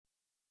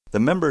The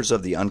members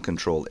of the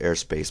Uncontrolled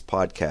Airspace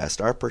podcast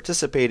are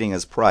participating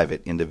as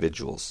private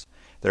individuals.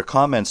 Their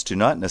comments do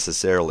not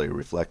necessarily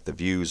reflect the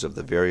views of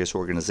the various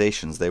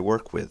organizations they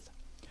work with.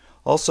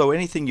 Also,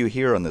 anything you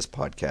hear on this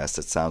podcast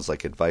that sounds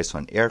like advice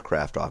on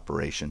aircraft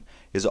operation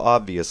is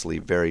obviously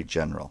very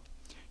general.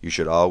 You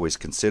should always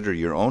consider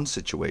your own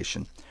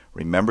situation,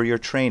 remember your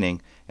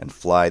training, and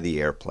fly the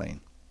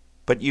airplane.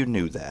 But you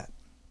knew that.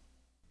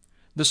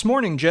 This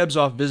morning, Jeb's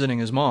off visiting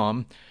his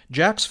mom,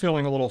 Jack's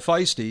feeling a little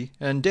feisty,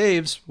 and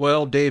Dave's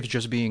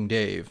just being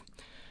Dave.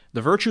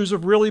 The virtues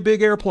of really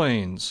big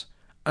airplanes,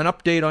 an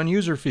update on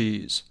user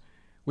fees.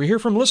 We hear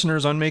from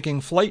listeners on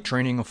making flight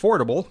training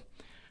affordable,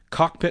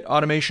 cockpit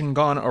automation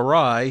gone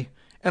awry,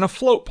 and a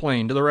float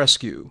plane to the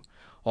rescue.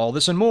 All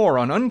this and more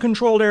on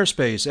Uncontrolled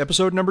Airspace,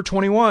 episode number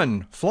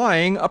 21,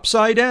 Flying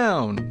Upside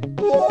Down.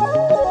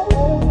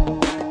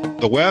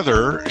 The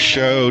weather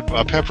showed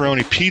a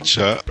pepperoni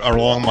pizza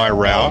along my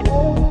route.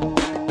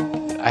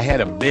 I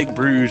had a big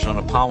bruise on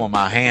the palm of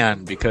my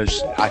hand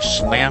because I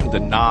slammed the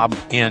knob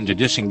in to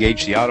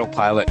disengage the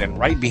autopilot, and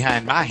right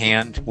behind my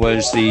hand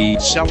was the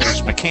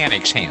seller's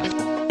mechanic's hand.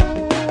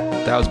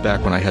 That was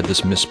back when I had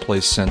this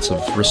misplaced sense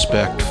of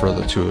respect for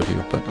the two of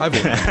you, but I've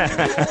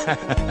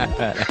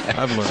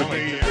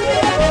learned.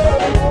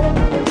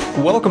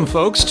 Welcome,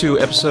 folks, to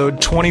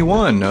episode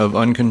 21 of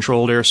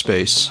Uncontrolled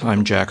Airspace.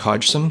 I'm Jack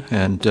Hodgson,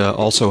 and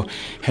also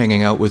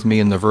hanging out with me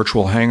in the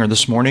virtual hangar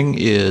this morning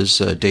is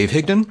Dave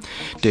Higdon.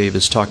 Dave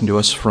is talking to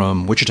us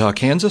from Wichita,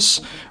 Kansas,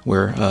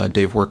 where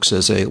Dave works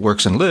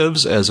and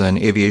lives as an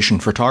aviation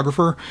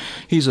photographer.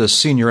 He's a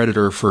senior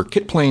editor for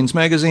Kit Planes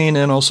magazine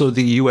and also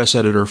the U.S.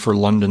 editor for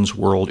London's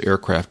World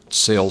Aircraft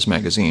Sales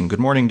magazine. Good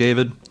morning,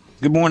 David.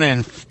 Good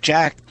morning,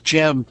 Jack,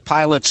 Jeb,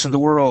 pilots in the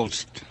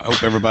world. I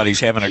hope everybody's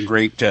having a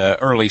great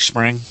early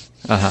spring.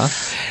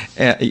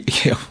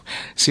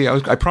 See,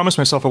 I promised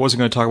myself I wasn't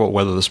going to talk about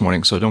weather this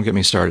morning, so don't get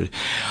me started.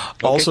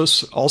 Okay.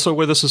 Also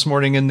with us this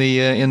morning in the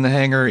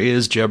hangar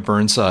is Jeb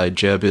Burnside.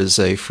 Jeb is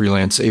a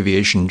freelance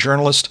aviation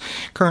journalist,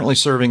 currently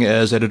serving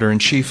as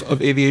editor-in-chief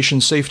of Aviation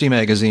Safety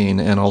magazine,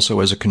 and also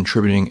as a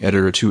contributing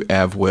editor to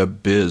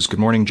AvWeb Biz. Good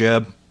morning,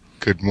 Jeb.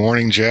 Good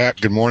morning, Jack.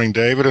 Good morning,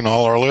 David, and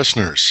all our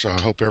listeners. I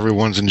hope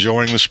everyone's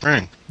enjoying the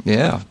spring.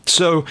 Yeah.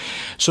 So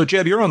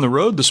Jeb, you're on the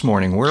road this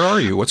morning. Where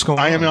are you? What's going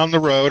on? I am on the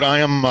road. I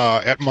am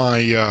at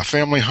my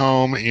family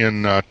home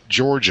in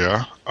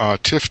Georgia,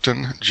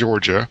 Tifton,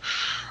 Georgia.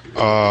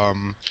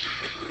 Down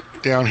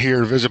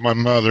here to visit my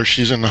mother.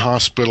 She's in the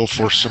hospital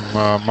for some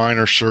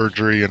minor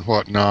surgery and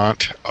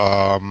whatnot.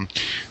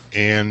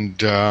 And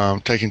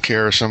taking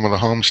care of some of the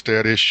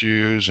homestead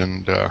issues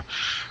and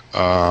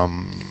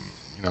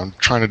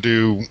trying to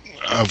do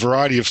a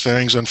variety of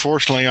things.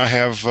 Unfortunately, I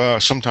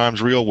have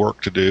sometimes real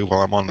work to do while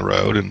I'm on the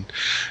road,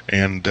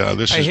 and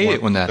this. I hate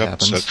it when that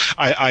happens.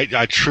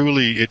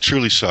 It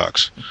truly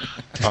sucks.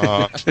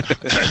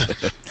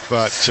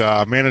 But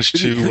managed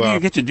to. Who do you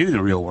get to do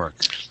the real work?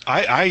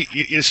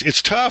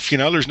 It's tough.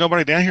 There's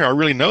nobody down here I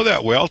really know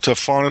that well to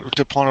pawn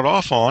it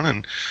off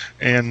on,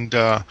 and.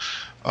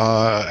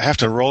 I have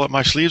to roll up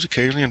my sleeves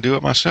occasionally and do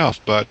it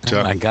myself. But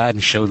oh my God!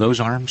 And show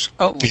those arms.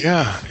 Oh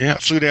yeah.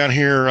 Flew down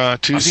here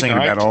Tuesday night. I was thinking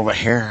about all the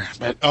hair.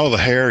 Oh, the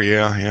hair,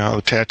 yeah,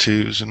 the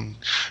tattoos and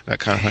that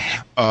kind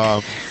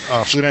of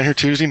thing. Flew down here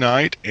Tuesday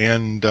night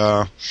and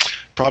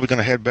probably going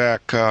to head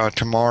back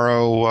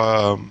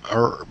tomorrow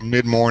or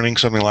mid-morning,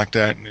 something like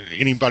that.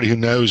 Anybody who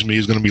knows me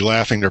is going to be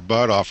laughing their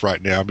butt off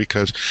right now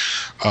because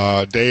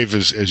Dave,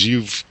 as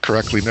you've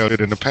correctly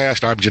noted in the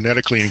past, I'm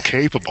genetically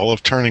incapable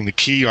of turning the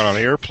key on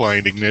an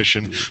airplane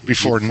ignition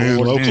before noon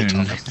local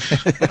time.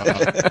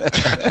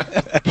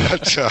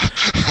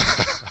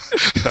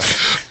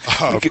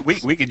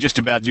 We could just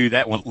about do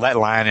that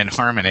line in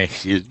harmony.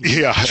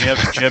 Yeah.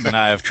 Jeb and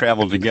I have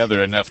traveled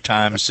together enough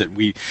times that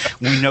we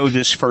know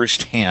this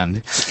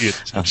firsthand.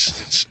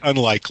 It's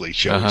unlikely,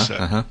 shall we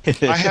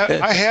say.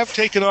 I have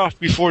taken off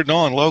before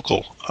dawn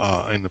local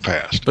in the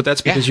past. But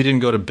that's because you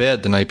didn't go to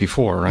bed the night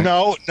before, right?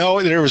 No.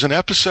 There was an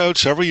episode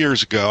several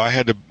years ago. I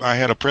had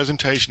a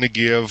presentation to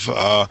give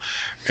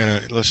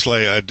in let's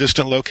say a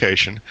distant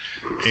location,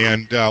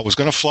 and was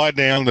going to fly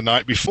down the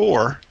night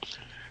before.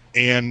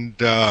 And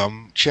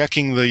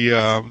checking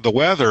the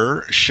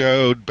weather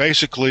showed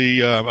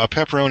basically a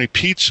pepperoni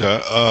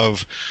pizza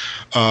of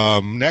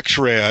next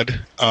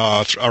red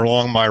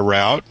along my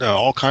route,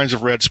 all kinds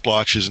of red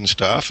splotches and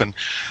stuff. And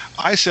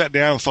I sat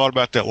down and thought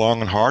about that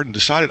long and hard and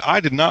decided I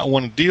did not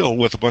want to deal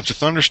with a bunch of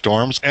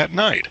thunderstorms at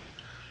night.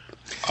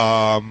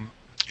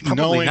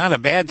 Probably not a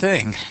bad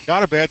thing.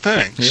 Not a bad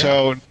thing. Yeah.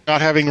 So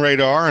not having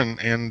radar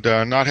and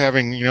not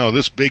having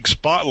this big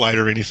spotlight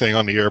or anything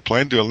on the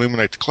airplane to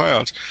illuminate the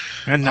clouds,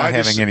 and not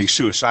having any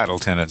suicidal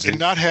tendencies. And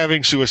not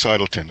having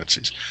suicidal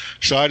tendencies.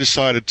 So I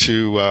decided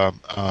to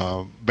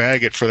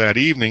bag it for that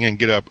evening and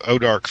get up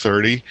ODark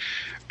 30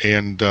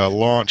 and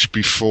launch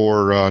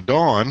before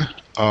dawn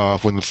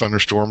when the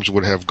thunderstorms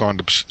would have gone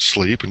to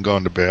sleep and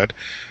gone to bed.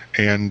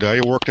 And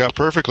it worked out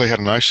perfectly. Had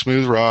a nice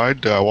smooth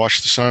ride.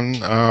 Watched the sun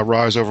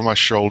rise over my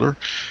shoulder,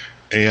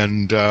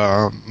 and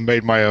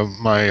made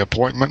my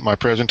appointment, my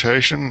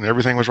presentation.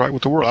 Everything was right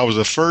with the world. I was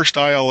the first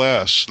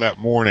ILS that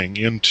morning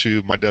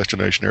into my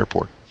destination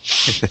airport.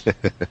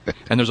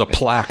 And there's a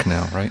plaque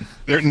now, right?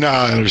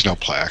 There's no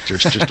plaque.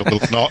 There's just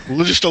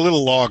a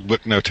little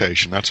logbook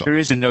notation. That's all. There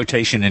is a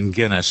notation in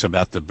Guinness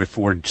about the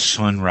before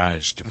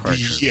sunrise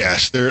departure.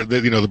 Yes,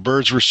 the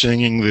birds were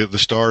singing, the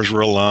stars were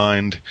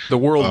aligned. The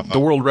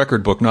world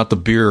record book, not the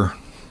beer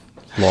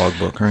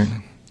logbook, right?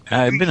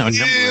 I've been on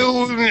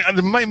a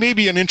number.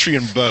 Maybe an entry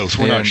in both.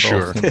 We're not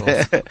sure.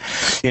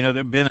 There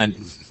have been a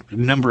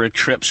number of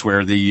trips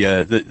where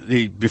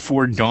the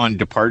before dawn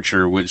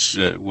departure was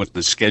what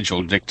the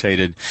schedule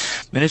dictated,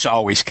 and it's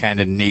always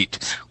kind of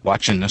neat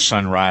watching the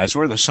sunrise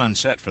or the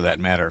sunset, for that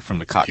matter, from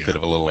the cockpit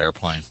of a little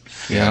airplane.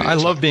 Yeah, I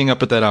love being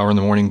up at that hour in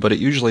the morning, but it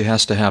usually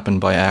has to happen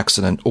by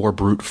accident or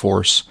brute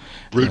force.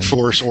 Brute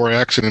force or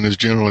accident is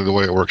generally the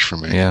way it works for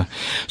me. Yeah.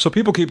 So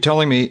people keep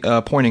telling me,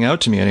 pointing out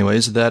to me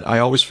anyways, that I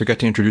always forget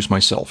to introduce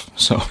myself.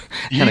 So,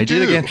 and I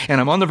did again, and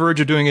I'm on the verge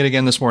of doing it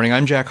again this morning.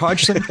 I'm Jack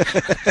Hodgson.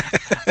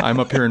 I'm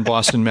up here in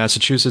Boston,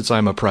 Massachusetts.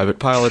 I'm a private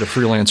pilot, a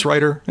freelance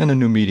writer, and a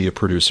new media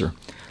producer.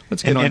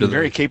 Let's get on to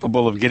very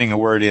capable of getting a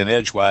word in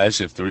edgewise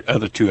if the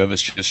other two of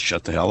us just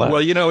shut the hell up.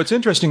 Well, it's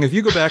interesting. If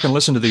you go back and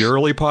listen to the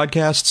early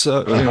podcasts,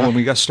 when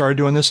we got started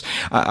doing this,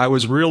 I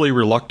was really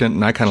reluctant,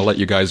 and I kind of let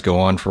you guys go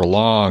on for a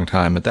long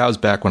time. But that was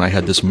back when I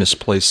had this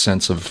misplaced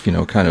sense of,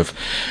 kind of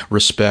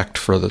respect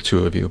for the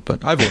two of you.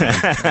 But I've learned.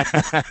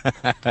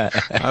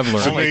 I've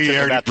learned. It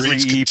took about 3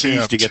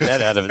 EPs to get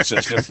that out of the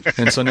system.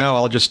 And so now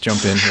I'll just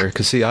jump in here,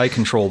 because, see, I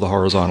control the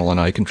horizontal and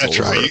I control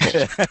the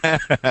vertical.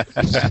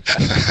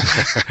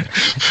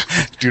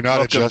 Do not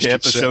Welcome adjust to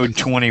episode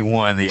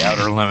 21, The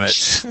Outer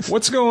Limits.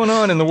 What's going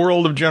on in the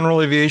world of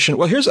general aviation?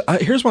 Well, here's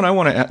what I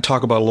want to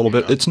talk about a little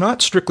bit. It's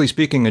not, strictly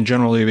speaking, a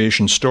general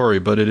aviation story,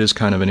 but it is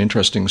kind of an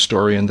interesting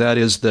story, and that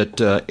is that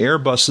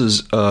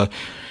Airbus's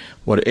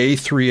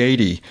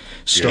A380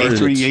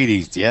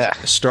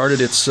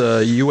 started its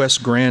U.S.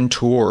 Grand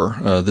Tour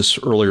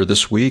earlier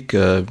this week.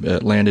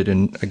 It landed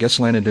in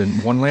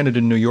one landed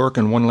in New York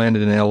and one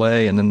landed in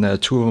L.A., and then the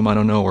two of them, I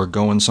don't know, are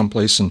going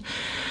someplace. And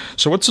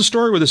so what's the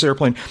story with this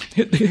airplane?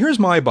 Here's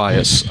my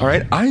bias, all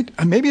right?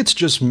 Maybe it's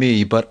just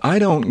me, but I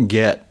don't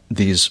get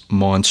these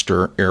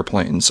monster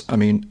airplanes. I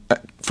mean,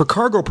 for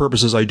cargo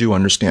purposes, I do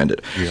understand it.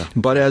 Yeah.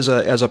 But as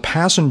a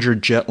passenger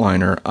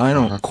jetliner, I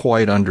don't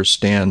quite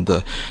understand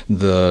the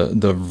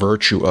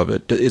virtue of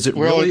it. Is it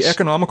really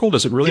economical?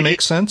 Does it really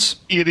make sense?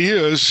 It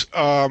is.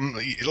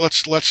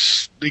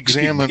 Let's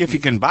examine if you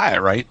can buy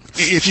it, right?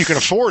 If you can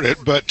afford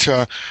it. But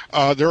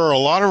there are a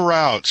lot of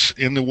routes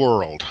in the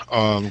world.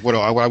 What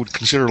I would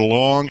consider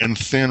long and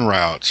thin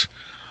routes.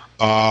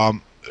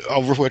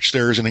 Over which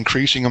there is an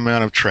increasing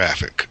amount of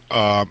traffic.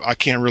 I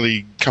can't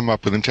really come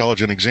up with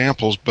intelligent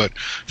examples, but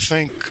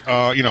think,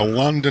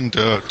 London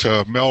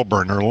to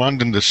Melbourne or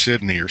London to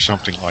Sydney or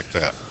something like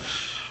that,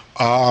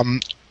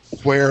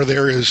 where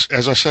there is,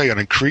 as I say, an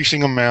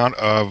increasing amount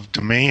of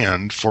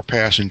demand for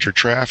passenger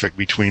traffic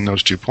between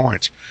those 2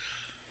 points.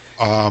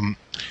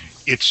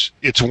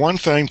 It's one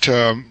thing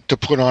to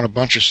put on a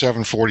bunch of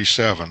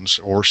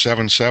 747s or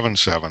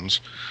 777s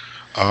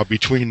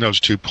between those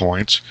 2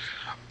 points.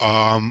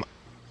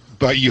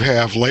 But you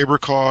have labor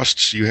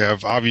costs, you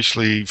have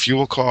obviously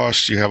fuel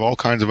costs, you have all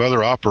kinds of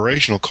other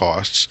operational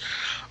costs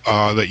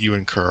that you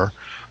incur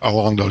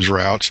along those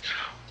routes.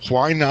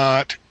 Why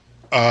not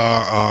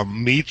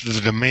meet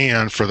the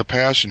demand for the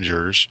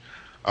passengers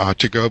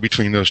to go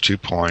between those 2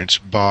 points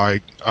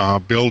by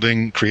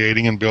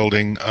creating and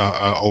building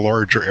a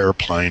larger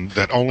airplane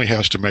that only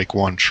has to make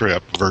one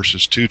trip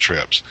versus 2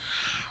 trips.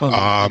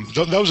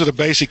 Those are the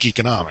basic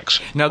economics.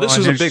 Now, this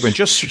is a big one.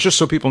 Just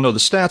so people know the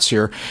stats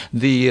here,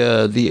 the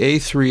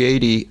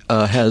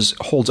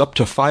A380 holds up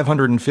to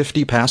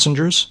 550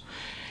 passengers,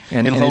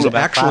 and it is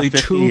actually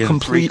 2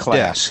 complete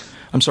decks.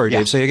 I'm sorry,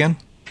 Dave, say again?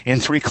 In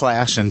 3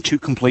 class and 2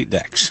 complete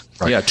decks.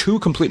 Right. Yeah, 2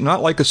 complete,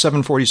 not like the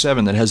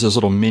 747 that has this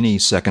little mini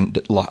second,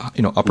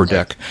 upper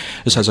deck.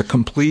 This has a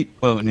complete.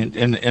 Well, and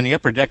the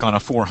upper deck on a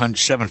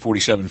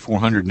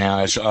 747-400 now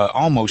is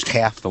almost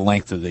half the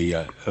length of the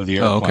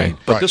airplane. Oh, okay,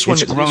 but this one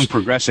it's grown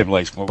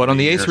progressively. But on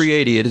the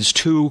A380, it is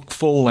 2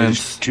 full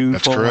length. 2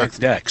 full length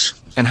decks.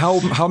 And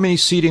how many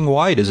seating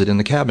wide is it in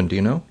the cabin? Do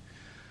you know?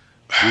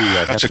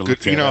 That's a good.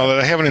 They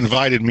haven't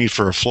invited me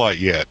for a flight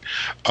yet.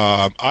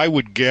 I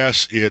would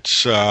guess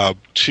it's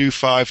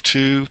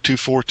 252,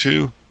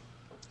 242.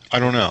 I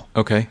don't know.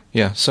 Okay,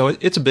 yeah. So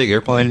it's a big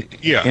airplane.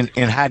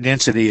 In high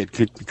density, it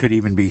could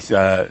even be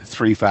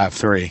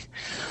 353.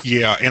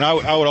 Yeah, and I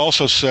would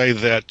also say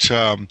that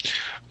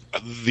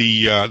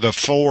the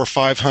 400 or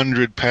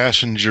 500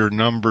 passenger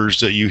numbers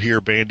that you hear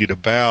bandied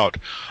about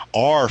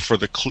are for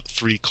the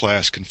 3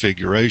 class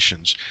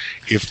configurations.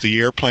 If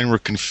the airplane were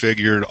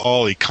configured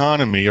all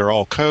economy or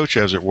all coach,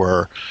 as it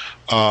were,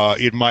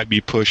 it might be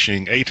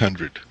pushing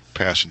 800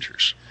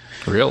 passengers.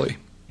 Really?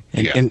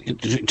 And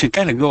to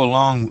kind of go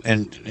along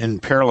and in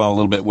parallel a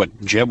little bit what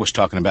Jeb was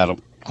talking about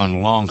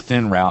on long,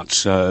 thin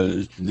routes,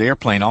 the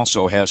airplane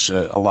also has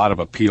a lot of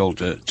appeal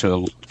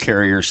to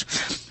carriers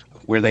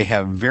where they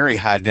have very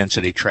high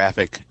density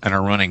traffic and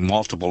are running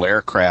multiple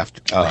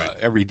aircraft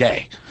every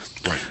day.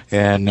 Right.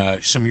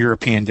 And some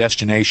European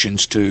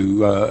destinations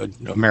to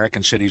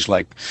American cities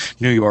like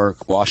New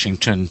York,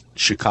 Washington,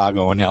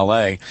 Chicago, and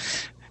L.A.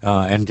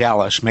 And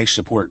Dallas may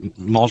support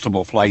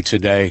multiple flights a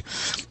day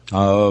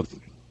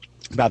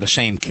by the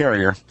same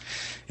carrier.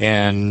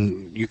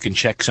 And you can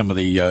check some of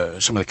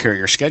the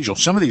carrier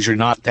schedules. Some of these are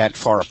not that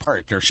far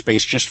apart. They're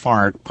spaced just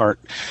far apart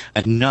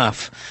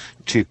enough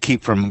to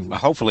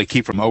hopefully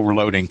keep from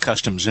overloading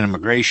customs and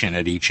immigration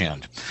at each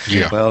end.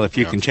 Yeah. Well, if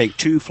you can take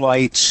 2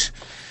 flights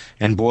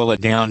and boil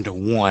it down to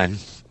 1,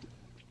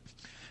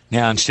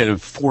 now instead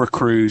of 4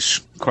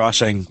 crews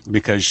crossing,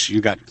 because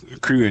you got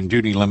crew and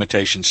duty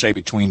limitations, say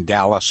between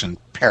Dallas and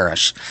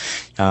Paris,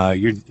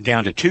 you're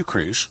down to 2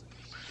 crews.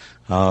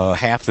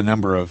 Half the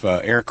number of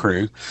air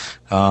crew.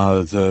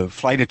 The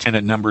flight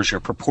attendant numbers are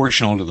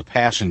proportional to the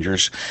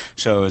passengers,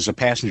 so as the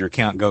passenger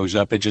count goes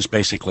up, it just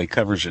basically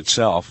covers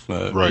itself,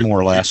 more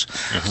or less.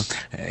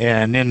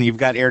 And then you've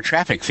got air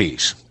traffic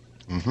fees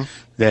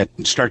that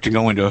start to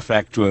go into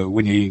effect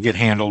when you get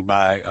handled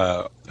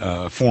by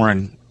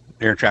foreign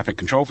air traffic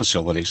control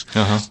facilities,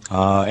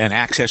 and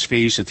access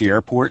fees at the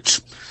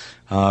airports.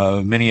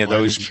 Many of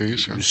those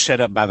fees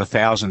set up by the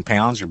 1,000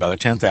 pounds or by the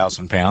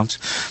 10,000 pounds.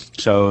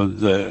 So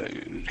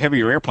the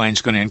heavier airplane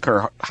is going to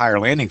incur higher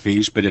landing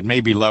fees, but it may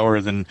be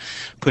lower than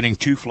putting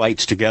 2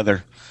 flights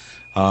together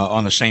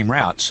on the same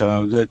route.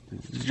 So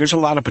there's a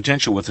lot of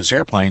potential with this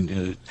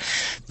airplane.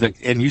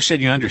 And you said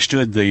you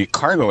understood the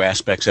cargo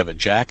aspects of it,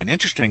 Jack. And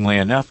interestingly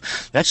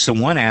enough, that's the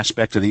one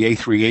aspect of the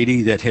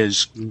A380 that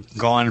has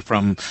gone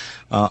from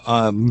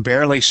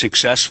barely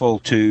successful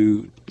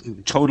to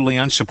totally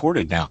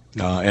unsupported now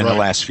in the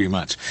last few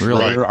months.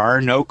 Really? There are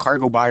no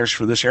cargo buyers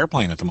for this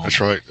airplane at the moment. That's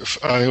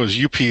right. It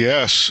was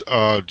UPS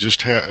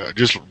just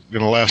in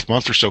the last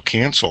month or so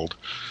canceled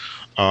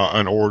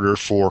an order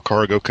for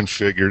cargo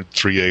configured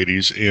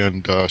 380s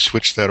and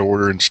switched that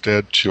order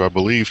instead to, I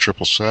believe,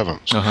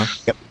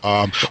 777s. Yep.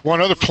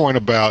 One other point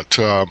about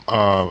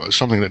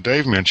something that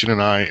Dave mentioned,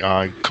 and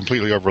I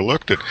completely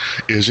overlooked it,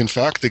 is in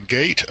fact the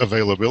gate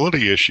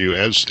availability issue.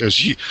 As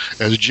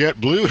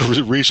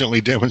JetBlue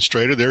recently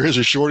demonstrated, there is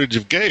a shortage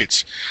of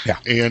gates. Yeah.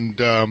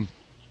 And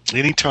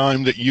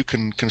anytime that you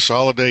can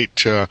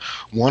consolidate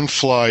one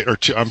flight, or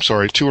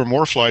two or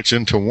more flights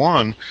into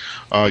one,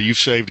 you've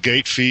saved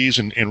gate fees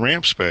and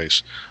ramp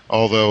space.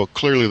 Although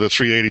clearly the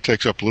 380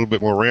 takes up a little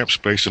bit more ramp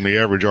space than the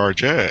average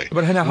RJ.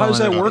 But how does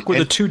that work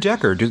with a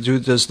 2-decker?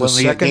 Does the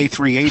second the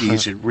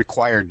A380s it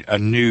required a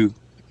new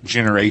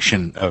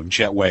generation of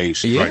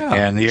jetways,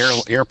 and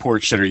the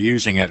airports that are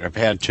using it have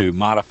had to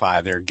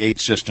modify their gate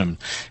system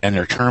and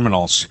their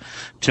terminals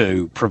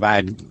to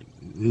provide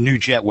new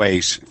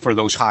jetways for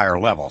those higher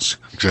levels.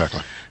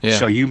 Exactly. Yeah.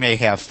 So you may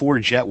have 4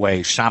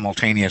 jetways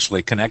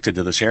simultaneously connected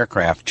to this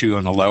aircraft, 2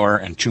 on the lower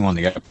and 2 on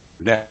the upper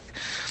deck.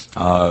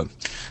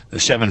 The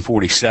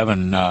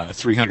 747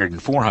 300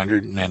 and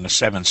 400 and the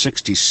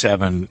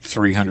 767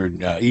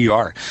 300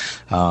 ER.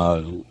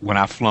 When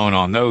I've flown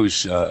on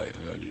those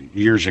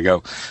years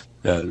ago,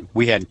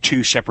 we had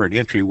 2 separate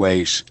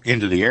entryways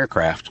into the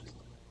aircraft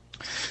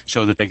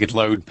so that they could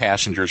load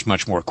passengers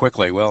much more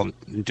quickly. Well,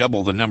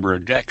 double the number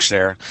of decks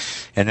there,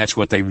 and that's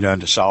what they've done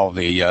to solve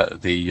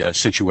the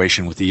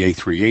situation with the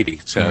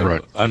A380.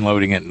 So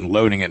unloading it and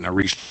loading it in a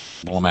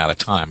reasonable amount of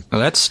time. Now,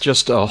 that's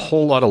just a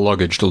whole lot of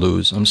luggage to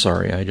lose. I'm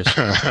sorry, I just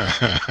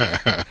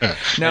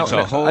now it's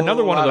a whole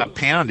another one lot of of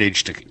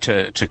poundage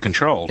to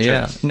control.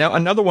 Yeah. Now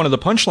another one of the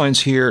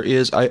punchlines here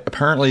is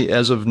apparently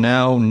as of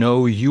now,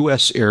 no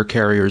U.S. air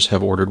carriers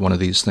have ordered one of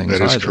these things.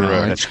 That is either, correct.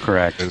 Right? That's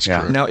correct. That's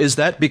correct. Now, is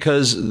that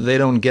because they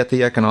don't get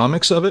the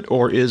economics of it,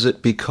 or is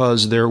it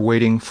because they're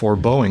waiting for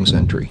Boeing's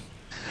entry?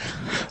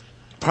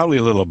 Probably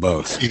a little of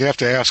both. You'd have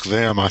to ask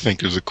them, I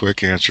think, is a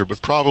quick answer,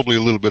 but probably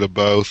a little bit of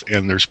both.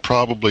 And there's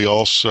probably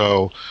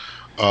also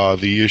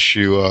the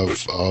issue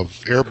of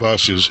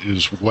Airbus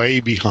is way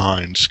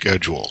behind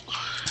schedule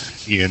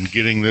in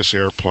getting this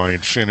airplane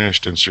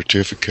finished and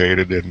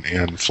certificated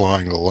and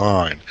flying the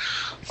line.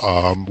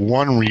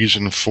 One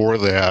reason for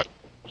that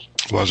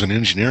was an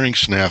engineering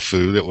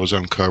snafu that was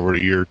uncovered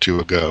a year or 2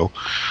 ago.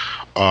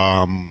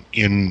 At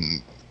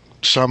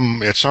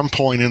some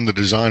point in the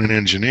design and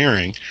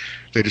engineering,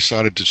 they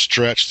decided to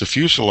stretch the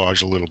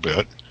fuselage a little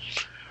bit,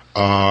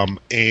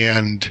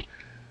 and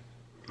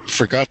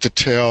forgot to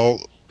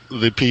tell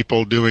the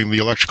people doing the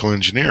electrical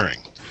engineering.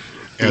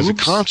 As a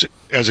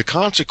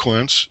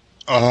consequence,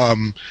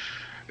 I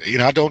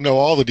don't know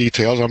all the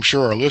details. I'm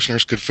sure our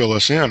listeners could fill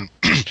us in.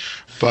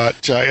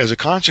 But as a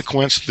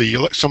consequence,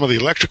 some of the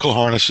electrical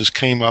harnesses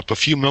came up a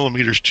few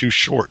millimeters too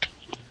short.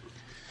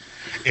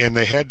 And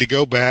they had to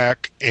go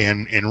back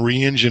and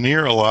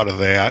re-engineer a lot of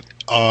that.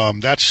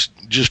 That's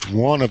just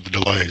one of the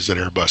delays that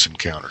Airbus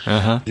encountered.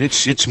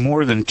 It's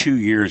more than 2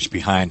 years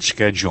behind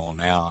schedule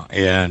now.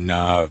 And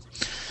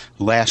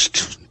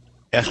last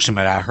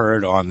estimate I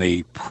heard on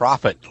the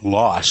profit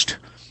lost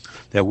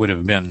that would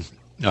have been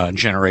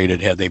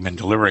generated had they been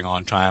delivering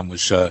on time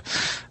was $6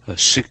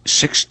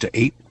 to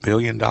 $8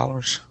 billion.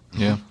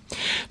 Yeah.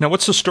 Now,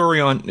 what's the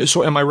story on?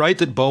 So, am I right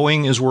that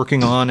Boeing is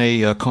working on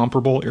a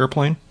comparable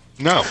airplane?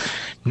 No.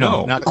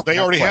 They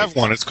already have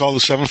one. It's called the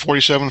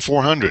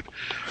 747-400.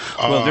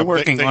 Well, they're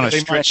working on a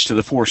stretch to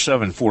the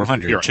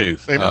 47-400 too.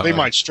 They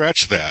might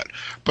stretch that,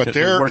 but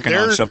they're working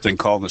on something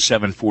called the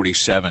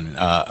 747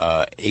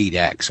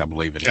 8X, I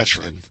believe it is. That's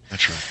right.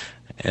 That's right.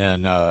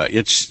 And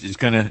it's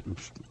going to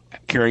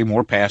carry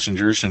more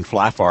passengers and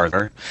fly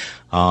farther.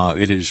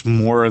 It is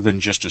more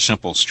than just a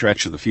simple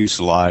stretch of the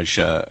fuselage,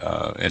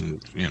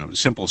 and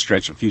simple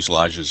stretch of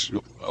fuselage is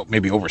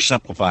maybe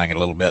oversimplifying it a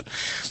little bit.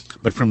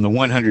 But from the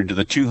 100 to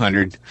the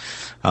 200,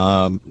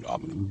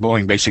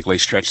 Boeing basically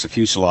stretched the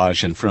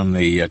fuselage, and from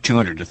the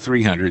 200 to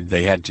 300,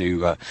 they had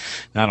to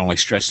not only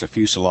stretch the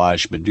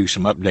fuselage but do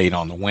some update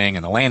on the wing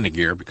and the landing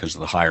gear because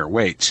of the higher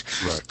weights.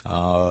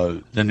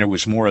 Right. Then there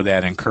was more of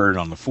that incurred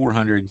on the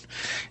 400,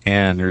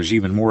 and there's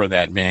even more of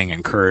that being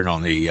incurred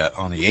on the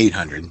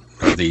 800,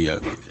 or the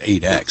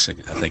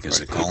 8X, I think is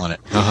they're calling it.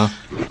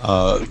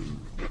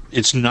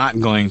 It's not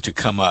going to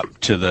come up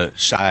to the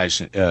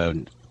size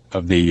of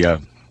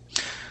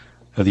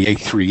the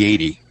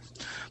A380,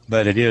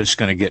 but it is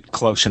going to get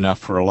close enough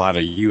for a lot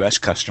of U.S.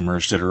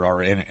 customers that are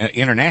already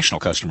international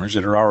customers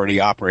that are already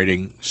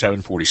operating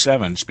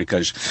 747s,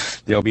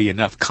 because there'll be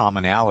enough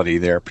commonality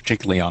there,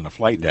 particularly on the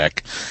flight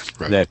deck,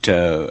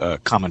 that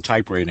common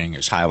type rating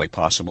is highly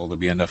possible. There'll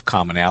be enough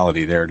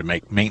commonality there to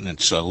make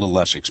maintenance a little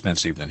less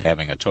expensive than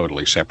having a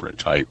totally separate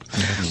type.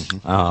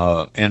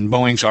 And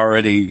Boeing's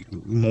already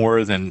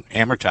more than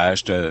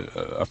amortized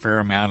a fair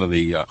amount of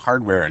the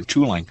hardware and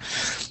tooling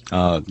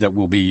that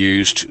will be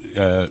used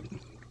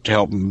to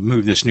help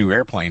move this new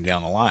airplane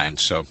down the line.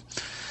 So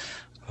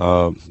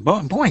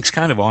Boeing's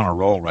kind of on a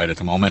roll right at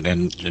the moment,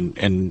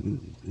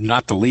 and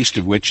not the least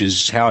of which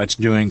is how it's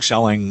doing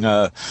selling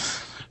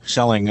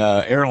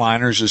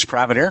airliners as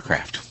private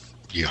aircraft.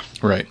 Yeah.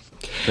 Right.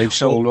 They've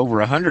sold over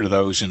 100 of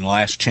those in the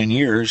last 10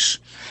 years.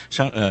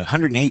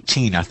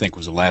 118, I think,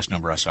 was the last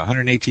number I saw.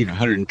 118 or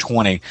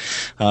 120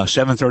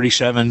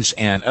 737s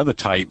and other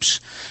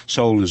types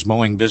sold as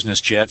Boeing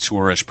business jets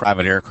or as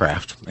private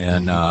aircraft.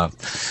 And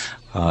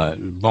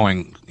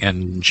Boeing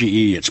and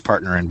GE, its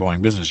partner in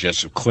Boeing business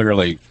jets, have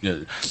clearly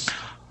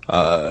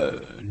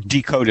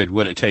decoded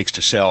what it takes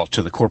to sell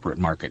to the corporate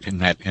market in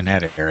that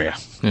area.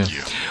 Yeah.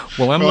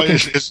 Well,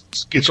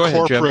 it's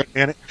corporate,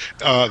 and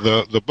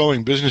the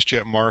Boeing business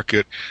jet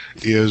market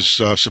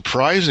is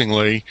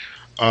surprisingly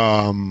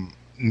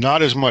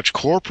not as much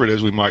corporate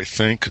as we might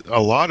think.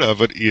 A lot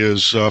of it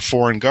is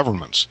foreign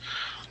governments.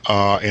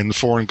 And the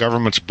foreign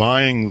governments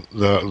buying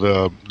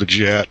the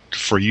jet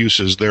for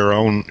use as their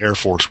own Air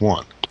Force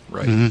One,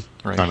 right,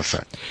 kind of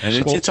thing. And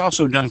it's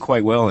also done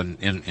quite well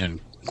in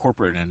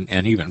corporate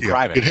and even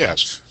private. It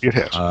has,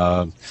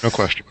 no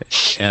question.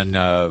 And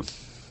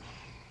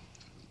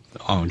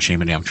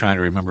Jiminy, I'm trying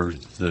to remember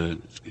the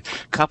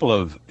couple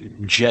of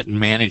jet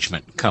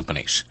management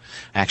companies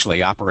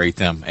actually operate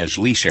them as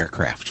lease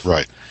aircraft.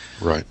 Right.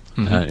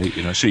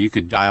 So you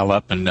could dial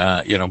up and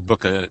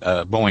book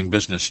a Boeing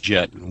business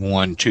jet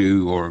 1,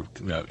 2, or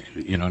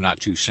not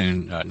too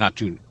soon, not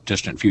too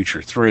distant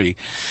future 3,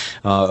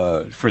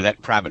 for that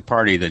private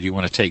party that you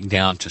want to take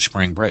down to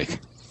spring break.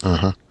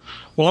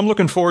 Well, I'm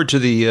looking forward to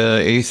the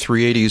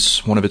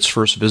A380's, one of its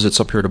first visits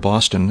up here to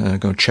Boston.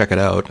 Go check it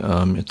out.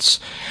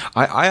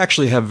 I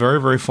actually have very,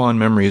 very fond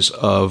memories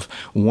of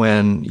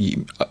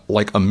when,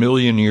 like a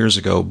million years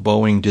ago,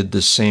 Boeing did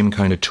this same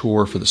kind of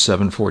tour for the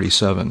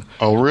 747.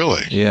 Oh,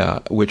 really? Yeah,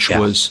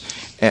 was,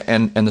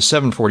 and the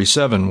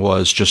 747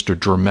 was just a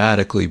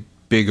dramatically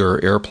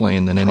bigger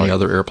airplane than any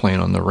other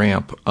airplane on the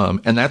ramp.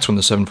 And that's when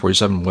the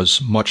 747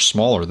 was much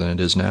smaller than it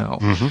is now.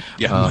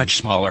 Much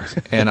smaller.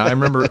 And I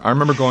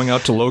remember going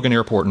out to Logan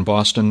Airport in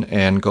Boston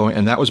and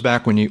that was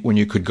back when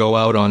you could go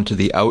out onto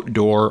the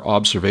outdoor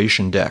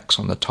observation decks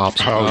on the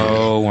tops.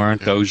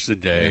 Weren't those the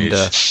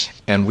days?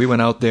 And we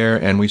went out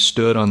there and we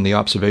stood on the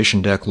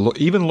observation deck,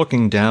 even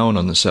looking down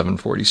on the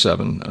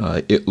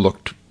 747. It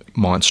looked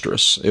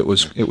monstrous. It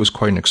was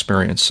quite an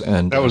experience,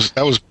 and that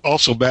was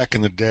also back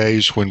in the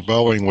days when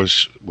Boeing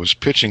was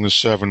pitching the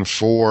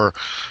 747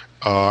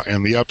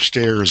 and the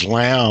upstairs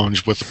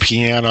lounge with the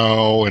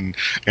piano and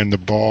the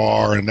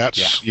bar, and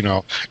that's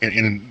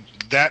and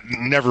that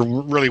never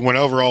really went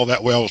over all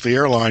that well with the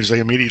airlines. They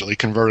immediately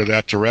converted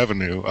that to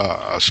revenue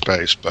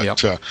space, but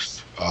it's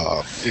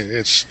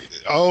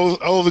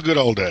the good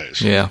old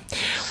days. Yeah.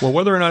 Well,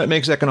 whether or not it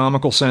makes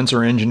economical sense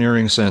or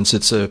engineering sense,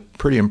 it's a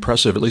pretty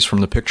impressive, at least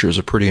from the pictures,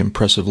 a pretty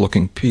impressive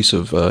looking piece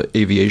of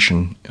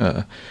aviation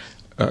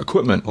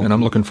equipment, and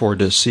I'm looking forward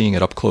to seeing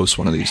it up close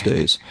one of these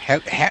days.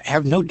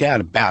 Have no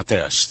doubt about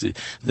this.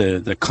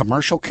 The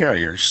commercial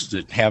carriers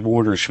that have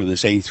orders for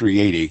this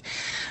A380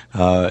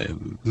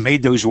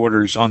 made those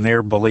orders on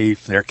their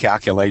belief, their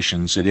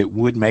calculations, that it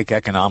would make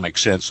economic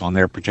sense on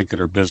their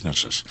particular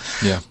businesses.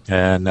 Yeah.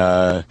 And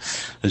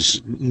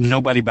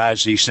nobody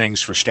buys these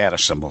things for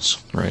status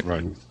symbols. Right.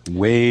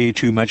 Way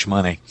too much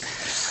money.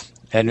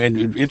 And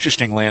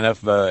interestingly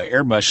enough,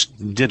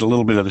 Airbus did a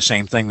little bit of the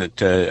same thing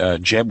that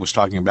Jeb was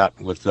talking about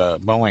with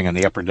Boeing on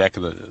the upper deck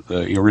of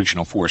the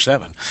original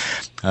 47.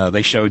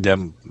 They showed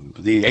them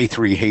the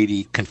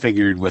A380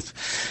 configured with,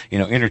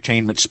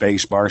 entertainment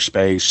space, bar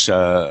space,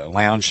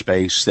 lounge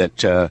space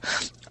that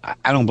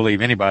I don't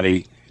believe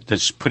anybody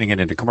that's putting it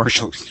into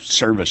commercial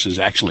service is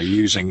actually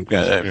using for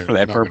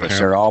that purpose.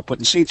 They're all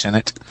putting seats in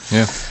it.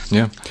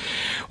 Yeah.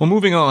 Well,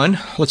 moving on.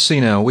 Let's see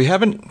now. We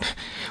haven't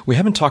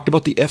talked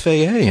about the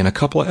FAA in a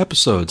couple of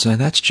episodes, and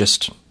that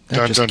just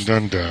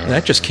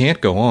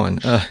can't go on.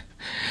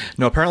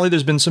 No, apparently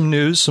there's been some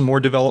news, some more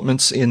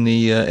developments in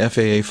the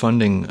FAA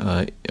funding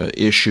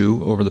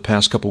issue over the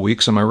past couple of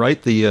weeks. Am I right?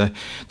 The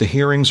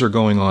hearings are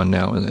going on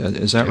now.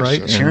 Is that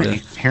right?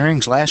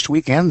 Hearings last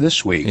week and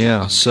this week.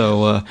 Yeah.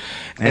 So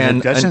and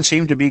it doesn't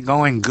seem to be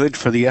going good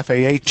for the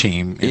FAA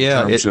team in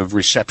terms of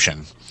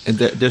reception.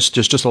 There's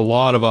just a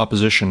lot of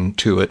opposition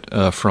to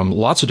it from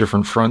lots of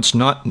different fronts.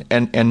 Well,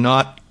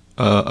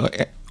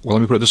 let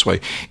me put it this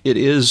way: it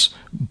is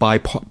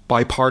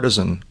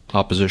bipartisan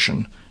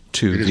opposition.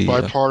 It is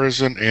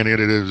bipartisan, and it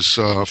is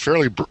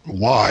fairly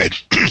wide,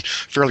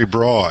 fairly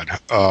broad,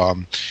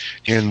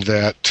 in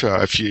that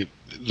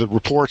the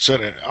reports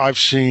that I've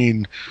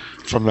seen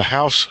from the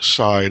House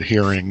side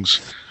hearings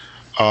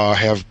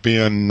have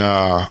been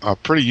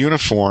pretty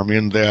uniform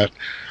in that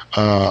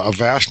a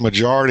vast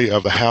majority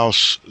of the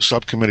House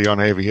Subcommittee on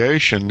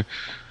Aviation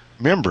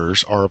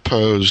members are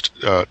opposed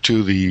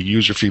to the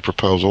user fee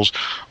proposals.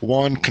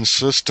 One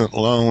consistent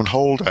lone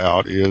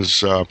holdout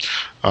is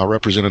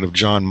Representative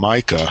John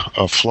Mica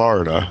of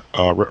Florida,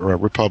 a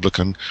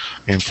Republican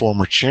and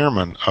former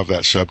chairman of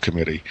that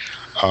subcommittee,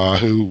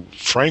 who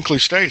frankly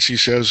states, he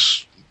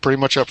says pretty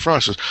much up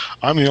front, says,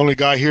 I'm the only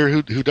guy here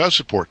who does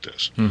support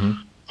this.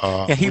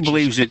 Mm-hmm. He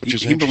believes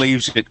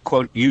that,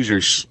 quote,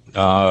 users,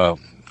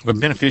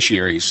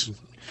 beneficiaries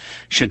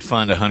should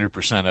fund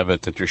 100% of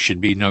it, that there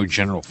should be no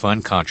general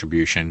fund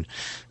contribution.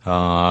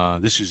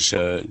 This is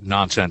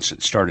nonsense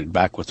that started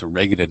back with the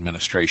Reagan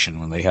administration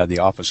when they had the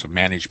Office of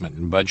Management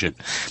and Budget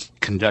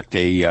conduct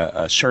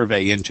a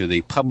survey into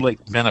the public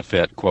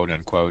benefit, quote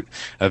unquote,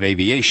 of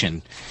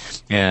aviation.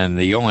 And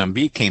the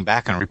OMB came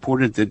back and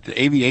reported that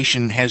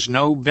aviation has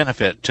no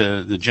benefit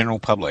to the general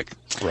public.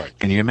 Right.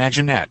 Can you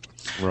imagine that?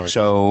 Right.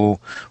 So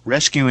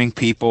rescuing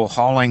people,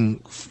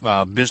 hauling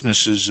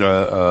businesses,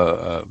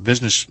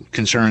 business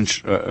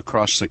concerns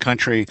across the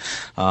country,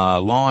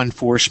 law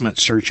enforcement,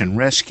 search and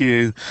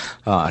rescue,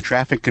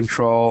 traffic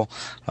control,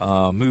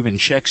 moving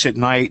checks at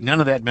night, none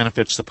of that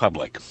benefits the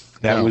public.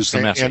 That was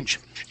the message.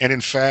 And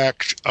in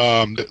fact,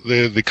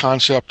 the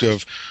concept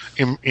of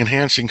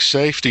enhancing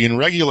safety and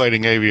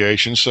regulating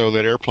aviation so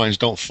that airplanes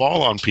don't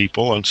fall on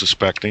people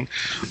unsuspecting,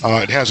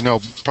 it has no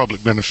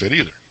public benefit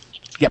either.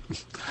 Yep.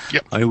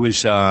 It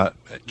was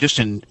just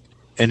an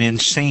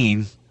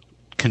insane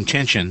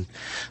contention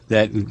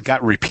that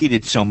got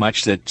repeated so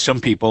much that some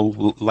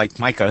people, like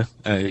Micah,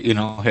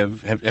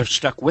 have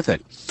stuck with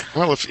it.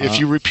 Well, if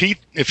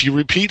you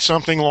repeat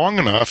something long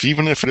enough,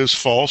 even if it is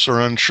false or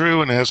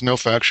untrue and has no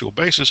factual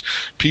basis,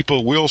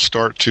 people will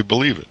start to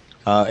believe it.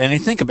 And you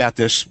think about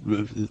this: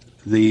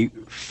 the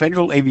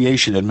Federal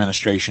Aviation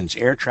Administration's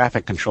air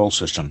traffic control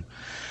system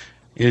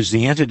is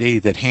the entity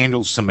that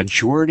handles the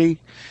majority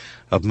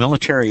of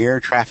military air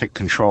traffic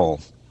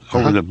control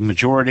over the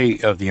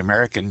majority of the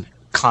American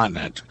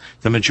continent,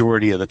 the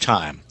majority of the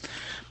time.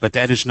 But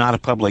that is not a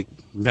public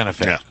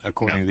benefit,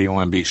 according to the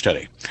OMB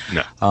study.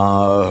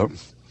 No.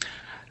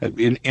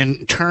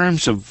 In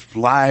terms of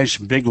lies,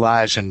 big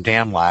lies, and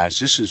damn lies,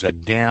 this is a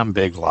damn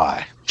big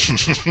lie.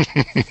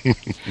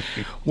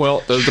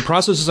 Well, the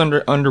process is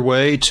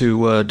underway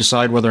to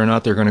decide whether or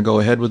not they're going to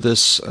go ahead with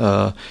this.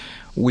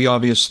 We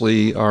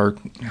obviously are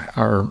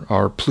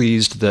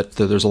pleased that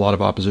there's a lot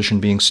of opposition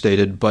being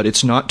stated, but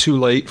it's not too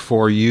late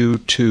for you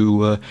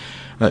to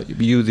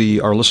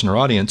our listener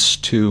audience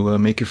to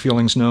make your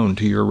feelings known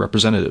to your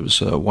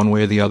representatives, one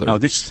way or the other. No,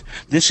 this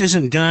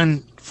isn't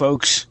done,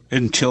 folks,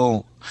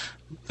 until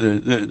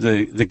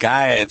the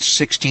guy at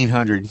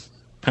 1600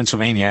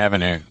 Pennsylvania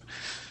Avenue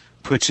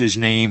puts his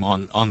name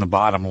on the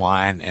bottom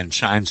line and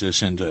signs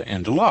this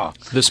into law.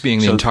 This being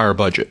the entire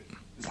budget.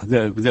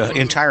 The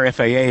entire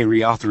FAA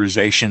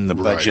reauthorization, the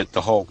budget, the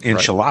whole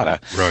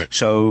enchilada. Right.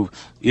 So,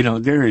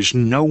 there is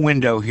no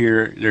window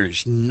here.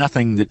 There's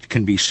nothing that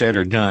can be said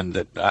or done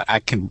that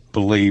I can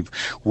believe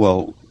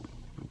will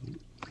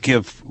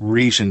give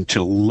reason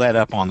to let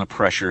up on the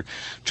pressure,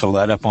 to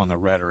let up on the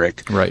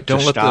rhetoric. Right.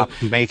 Don't stop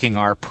making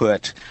our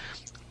put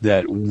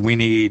that we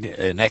need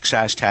an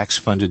excise tax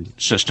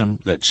funded system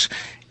that's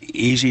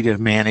easy to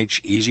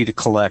manage, easy to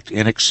collect,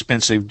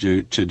 inexpensive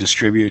to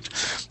distribute.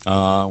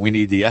 We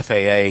need the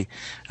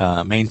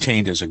FAA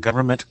maintained as a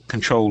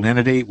government-controlled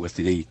entity with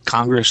the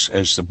Congress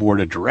as the board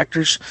of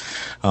directors.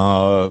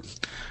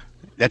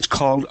 That's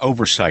called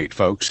oversight,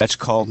 folks. That's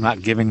called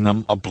not giving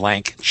them a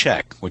blank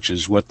check, which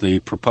is what the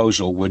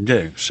proposal would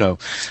do. So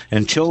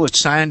until it's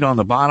signed on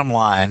the bottom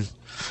line,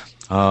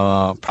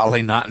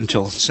 probably not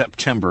until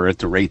September at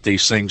the rate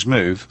these things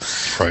move.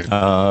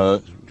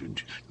 Right.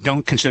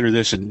 don't consider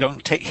this, and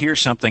don't hear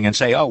something and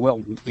say, oh,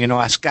 well,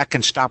 I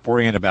can stop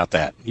worrying about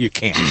that. You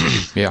can't.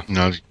 Yeah.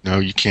 No,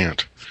 you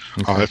can't.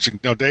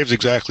 Okay. Dave's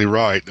exactly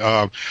right.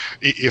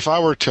 If I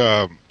were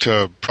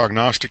to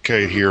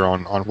prognosticate here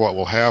on what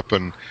will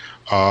happen,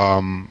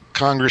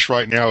 Congress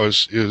right now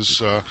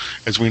is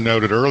as we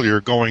noted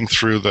earlier, going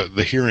through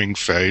the hearing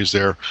phase.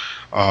 They're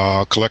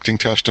collecting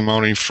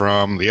testimony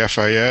from the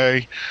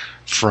FAA,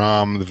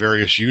 from the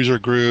various user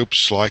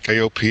groups like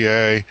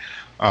AOPA,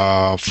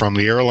 from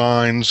the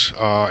airlines,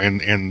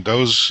 and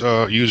those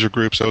user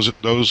groups,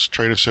 those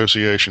trade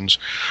associations.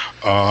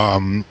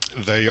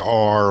 They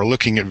are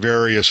looking at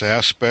various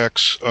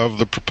aspects of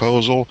the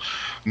proposal,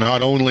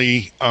 not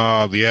only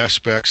the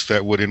aspects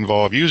that would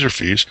involve user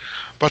fees,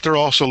 but they're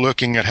also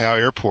looking at how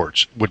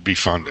airports would be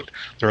funded.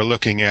 They're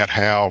looking at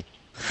how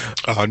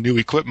new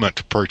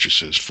equipment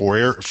purchases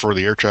for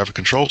the air traffic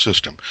control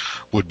system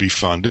would be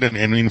funded, and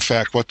in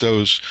fact what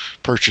those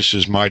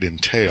purchases might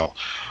entail.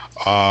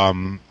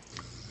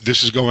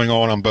 This is going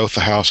on both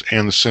the House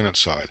and the Senate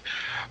side.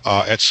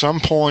 At some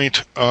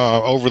point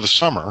over the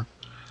summer,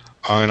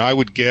 and I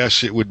would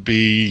guess it would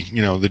be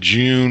the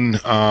June,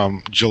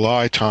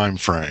 July time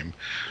frame,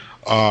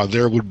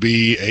 there would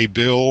be a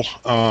bill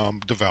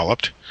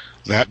developed.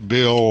 That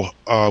bill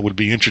would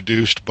be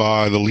introduced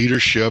by the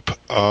leadership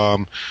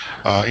in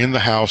the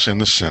House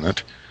and the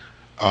Senate.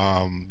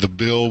 The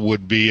bill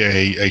would be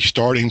a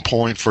starting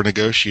point for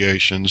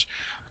negotiations.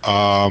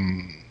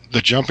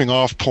 The jumping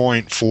off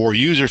point for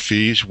user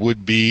fees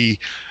would be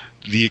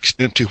the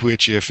extent to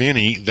which, if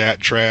any, that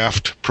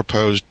draft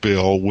proposed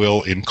bill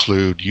will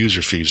include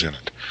user fees in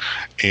it.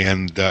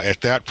 And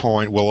at that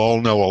point, we'll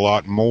all know a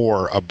lot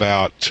more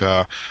about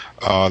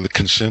the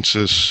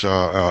consensus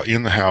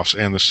in the House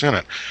and the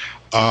Senate.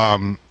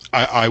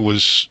 I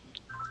was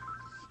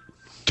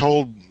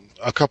told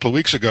a couple of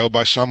weeks ago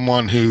by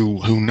someone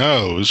who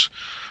knows,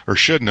 or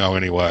should know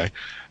anyway,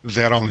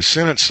 that on the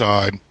Senate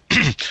side,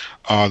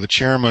 the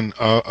chairman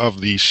of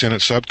the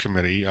Senate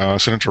subcommittee,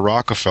 Senator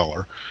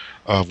Rockefeller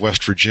of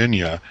West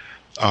Virginia,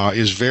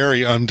 is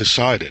very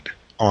undecided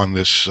on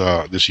this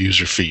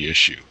user fee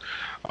issue.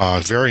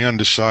 Very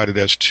undecided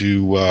as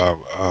to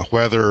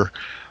whether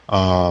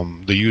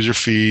the user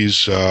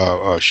fees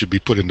should be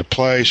put into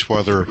place,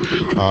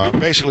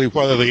 basically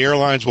whether the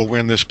airlines will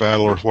win this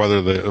battle or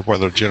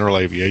whether general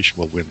aviation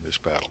will win this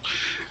battle.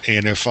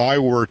 And if I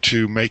were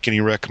to make any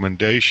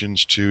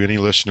recommendations to any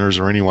listeners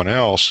or anyone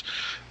else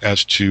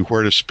as to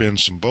where to spin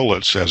some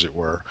bullets, as it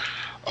were,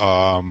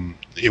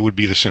 it would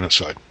be the Senate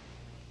side.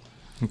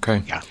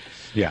 Okay.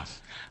 Yeah.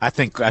 I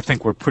think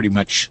we're pretty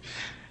much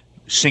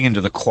singing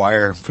to the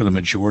choir for the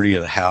majority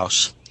of the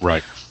House.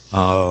 Right.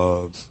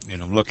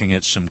 Looking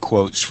at some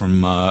quotes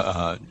from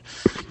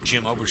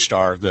Jim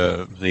Oberstar,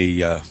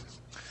 the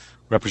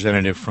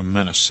representative from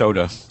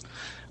Minnesota,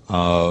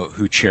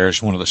 who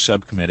chairs one of the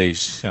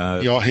subcommittees.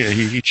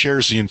 He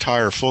chairs the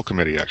entire full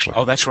committee, actually.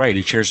 Oh, that's right.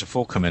 He chairs the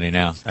full committee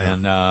now.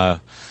 Yeah.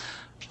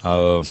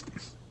 And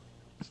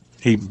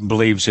he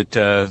believes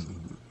that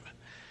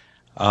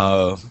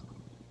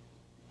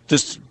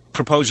this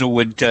proposal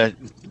would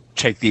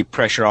take the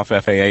pressure off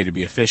FAA to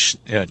be efficient,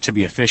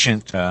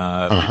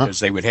 because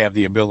they would have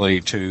the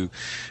ability to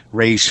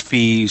raise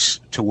fees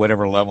to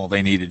whatever level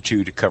they needed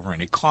to cover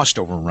any cost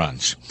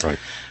overruns. Right.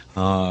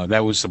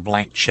 That was the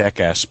blank check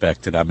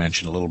aspect that I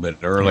mentioned a little bit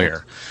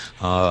earlier.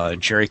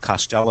 Jerry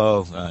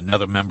Costello,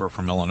 another member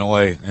from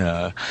Illinois,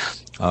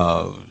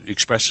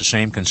 expressed the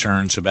same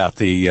concerns about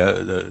the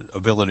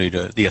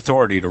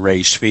authority to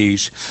raise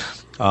fees.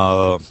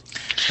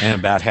 And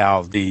about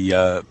how the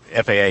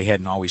FAA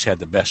hadn't always had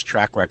the best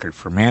track record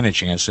for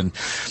managing us. And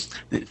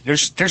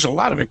there's a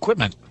lot of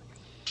equipment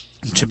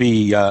to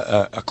be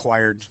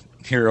acquired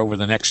here over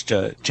the next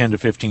 10 to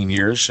 15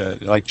 years,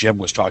 like Jeb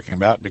was talking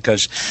about,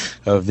 because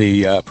of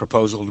the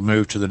proposal to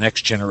move to the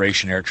next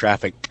generation air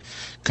traffic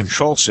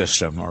control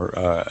system,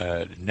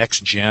 or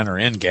next gen, or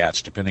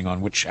NGATS, depending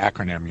on which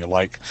acronym you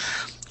like.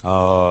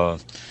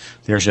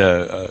 There's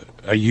a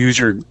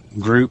user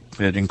group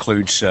that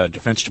includes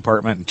Defense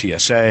Department and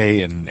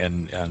TSA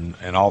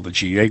and all the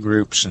GA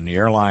groups and the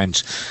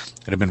airlines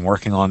that have been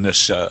working on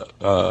this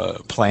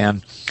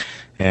plan.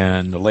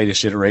 And the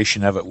latest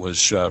iteration of it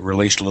was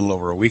released a little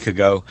over a week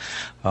ago.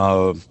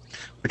 We're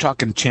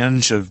talking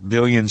tens of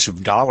billions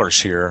of dollars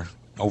here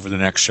over the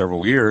next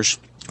several years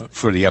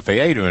for the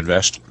FAA to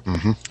invest.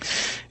 Mm-hmm.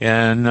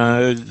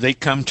 And they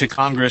come to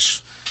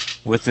Congress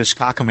with this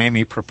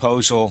cockamamie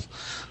proposal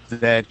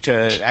that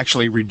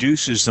actually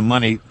reduces the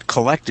money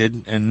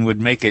collected and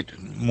would make it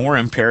more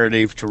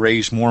imperative to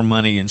raise more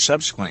money in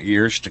subsequent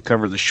years to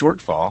cover the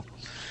shortfall,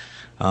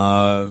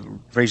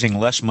 raising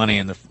less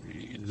money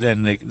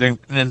than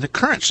the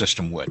current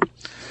system would.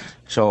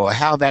 So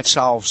how that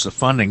solves the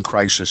funding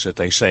crisis that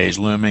they say is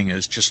looming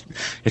is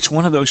it's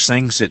one of those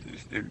things that,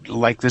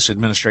 like this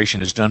administration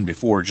has done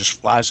before, just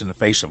flies in the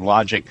face of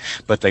logic,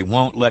 but they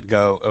won't let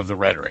go of the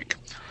rhetoric.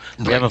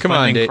 We have a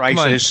funding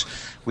crisis.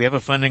 We have a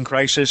funding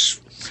crisis.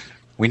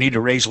 We need to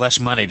raise less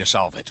money to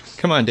solve it.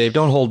 Come on, Dave,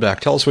 don't hold back.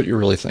 Tell us what you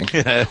really think.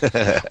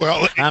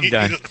 Well, I'm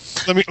done.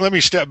 Let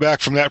me step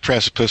back from that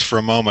precipice for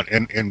a moment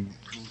and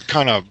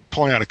kind of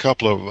point out a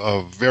couple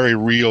of very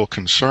real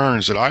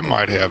concerns that I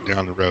might have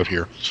down the road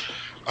here.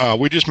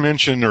 We just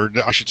mentioned, or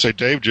I should say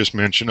Dave just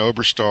mentioned,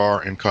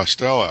 Oberstar and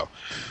Costello.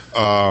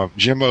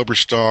 Jim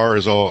Oberstar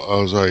is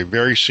a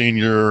very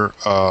senior,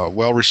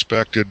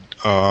 well-respected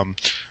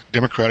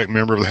Democratic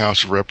member of the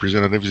House of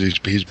Representatives.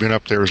 He's been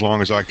up there as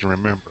long as I can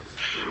remember.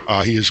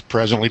 He is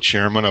presently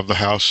chairman of the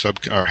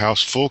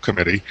House Full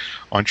Committee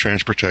on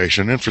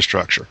Transportation and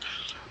Infrastructure.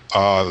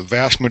 The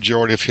vast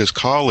majority of his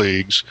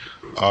colleagues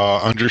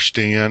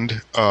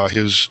understand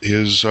his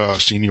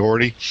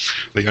seniority.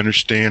 They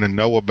understand and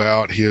know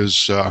about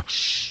his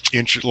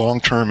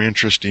long-term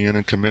interest in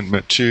and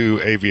commitment to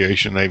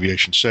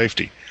aviation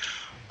safety.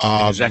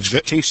 And his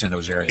expertise in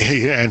those areas.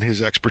 And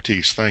his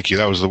expertise. Thank you.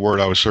 That was the word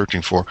I was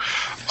searching for.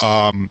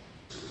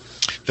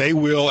 They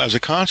will, as a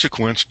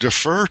consequence,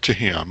 defer to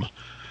him,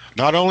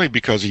 not only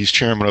because he's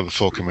chairman of the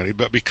full committee,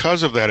 but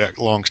because of that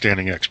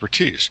long-standing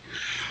expertise.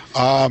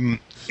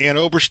 And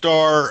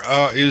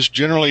Oberstar is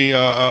generally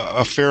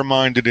a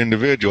fair-minded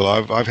individual.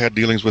 I've had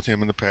dealings with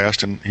him in the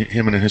past, and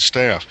him and his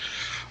staff.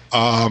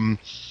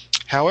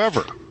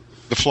 However,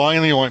 the fly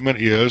in the ointment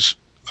is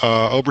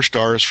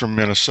Oberstar is from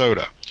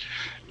Minnesota,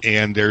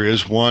 and there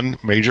is one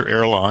major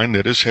airline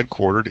that is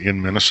headquartered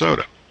in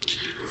Minnesota.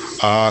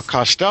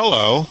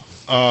 Costello,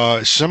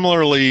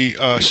 similarly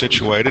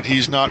situated.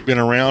 He's not been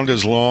around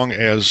as long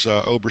as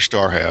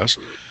Oberstar has,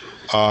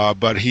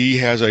 but he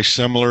has a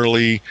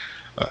similarly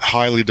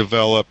highly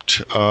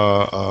developed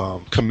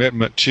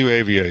commitment to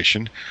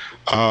aviation.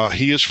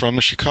 He is from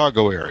the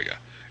Chicago area,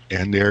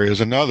 and there is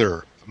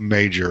another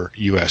major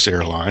U.S.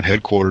 airline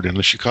headquartered in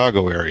the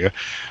Chicago area.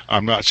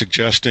 I'm not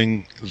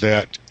suggesting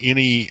that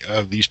either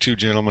of these two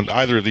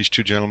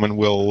gentlemen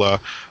will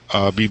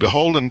be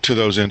beholden to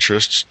those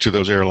interests, to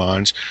those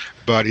airlines,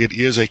 but it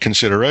is a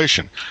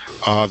consideration.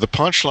 The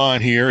punchline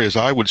here is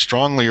I would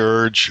strongly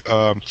urge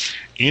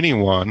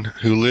anyone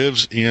who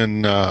lives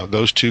in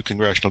those two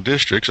congressional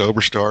districts,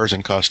 Oberstar's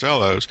and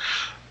Costello's,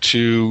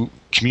 to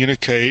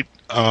communicate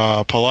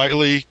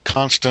politely,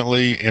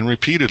 constantly, and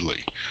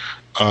repeatedly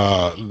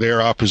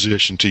their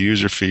opposition to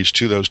user fees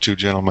to those two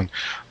gentlemen,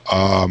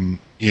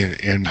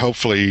 and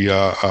hopefully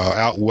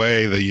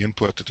outweigh the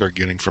input that they're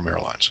getting from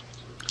airlines.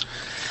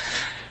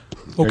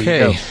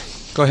 Okay.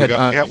 Go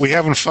ahead. We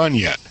having fun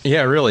yet?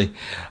 Yeah, really.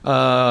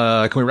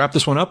 Can we wrap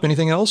this one up?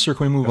 Anything else, or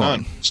can we move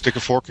on? Stick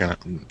a fork in it.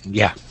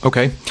 Yeah.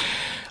 Okay.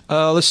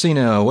 Let's see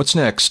now. What's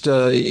next?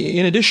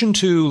 In addition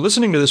to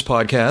listening to this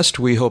podcast,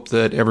 we hope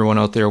that everyone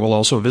out there will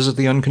also visit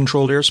the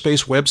Uncontrolled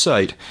Airspace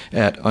website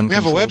at Uncontrolled. We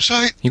have a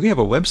website? We have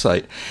a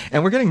website,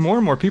 and we're getting more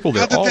and more people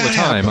there all the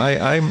time.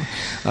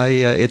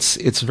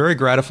 It's very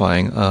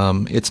gratifying.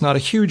 It's not a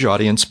huge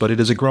audience, but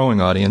it is a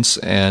growing audience,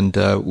 and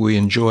we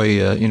enjoy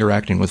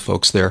interacting with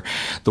folks there.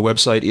 The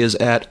website is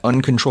at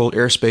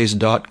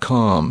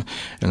uncontrolledairspace.com,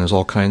 and there's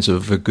all kinds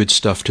of good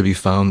stuff to be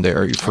found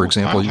there. For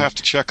example, I'll have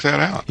to check that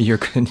out.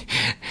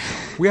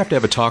 We have to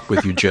have a talk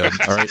with you, Jeb.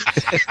 All right.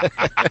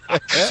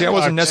 See, I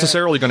wasn't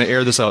necessarily going to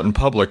air this out in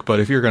public, but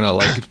if you're going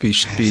to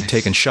be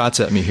taking shots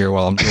at me here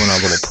while I'm doing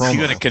our little promo,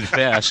 you're going to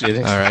confess. All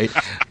right.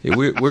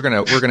 We're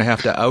gonna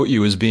have to out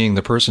you as being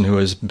the person who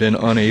has been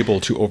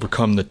unable to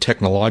overcome the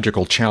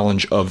technological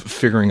challenge of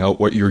figuring out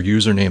what your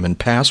username and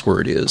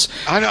password is.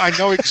 I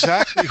know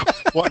exactly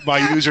what my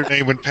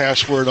username and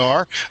password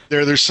are.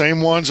 They're the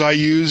same ones I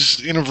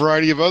use in a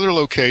variety of other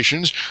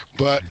locations,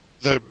 but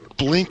the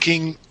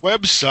blinking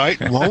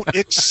website won't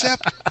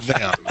accept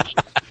them.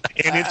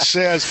 And it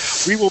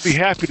says, we will be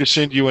happy to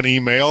send you an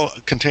email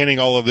containing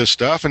all of this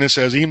stuff. And it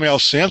says, email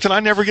sent, and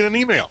I never get an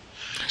email.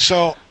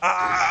 So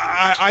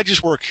I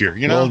just work here,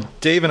 you know? Well,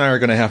 Dave and I are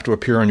going to have to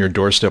appear on your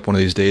doorstep one of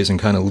these days and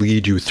kind of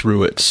lead you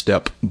through it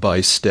step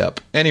by step.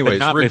 Anyways,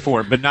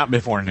 but not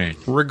before noon.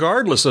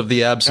 Regardless of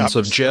the absence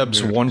of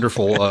Jeb's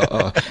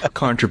wonderful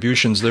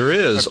contributions, there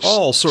is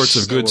all sorts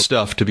of good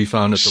stuff to be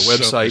found at the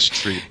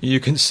website. You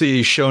can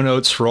see show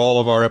notes for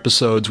all of our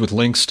episodes with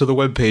links to the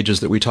web pages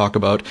that we talk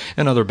about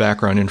and other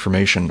background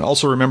information.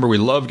 Also, remember, we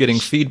love getting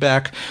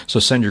feedback, so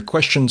send your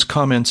questions,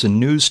 comments, and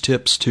news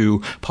tips to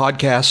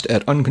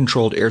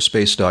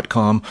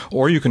podcast@uncontrolledairspace.com,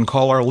 or you can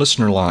call our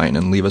listener line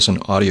and leave us an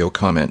audio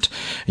comment.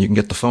 You can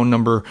get the phone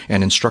number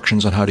and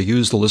instructions on how to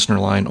use the listener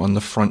line on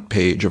the front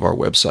page of our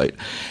website.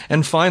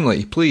 And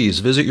finally, please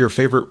visit your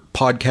favorite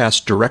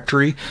podcast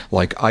directory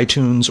like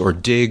iTunes or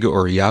Dig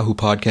or Yahoo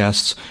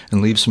Podcasts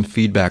and leave some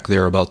feedback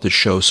there about this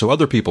show so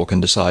other people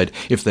can decide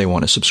if they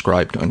want to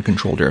subscribe to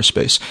Uncontrolled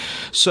Airspace.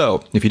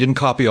 So, if you didn't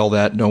copy all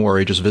that, don't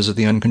worry, just visit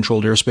the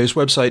Uncontrolled Airspace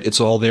website. It's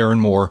all there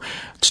and more.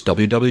 It's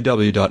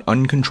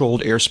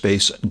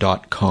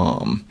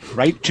www.uncontrolledairspace.com.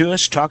 Write to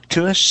us, talk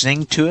to us,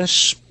 sing to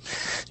us,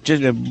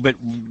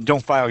 but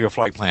don't file your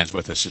flight plans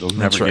with us. It'll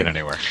never get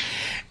anywhere.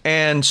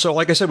 And so,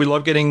 like I said, we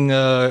love getting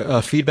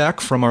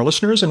feedback from our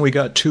listeners, and we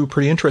got two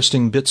pretty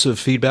interesting bits of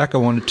feedback I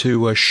wanted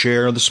to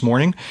share this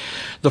morning.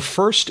 The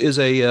first is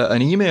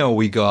an email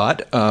we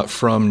got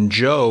from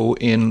Joe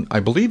I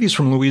believe he's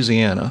from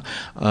Louisiana.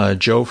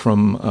 Joe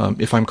from,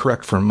 if I'm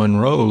correct, from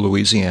Monroe,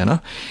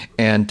 Louisiana.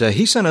 And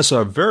he sent us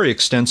a very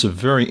extensive,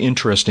 very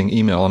interesting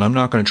email, and I'm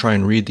not going to try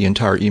and read the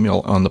entire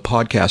email on the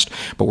podcast,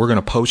 but we're going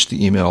to post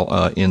the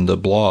email in the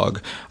blog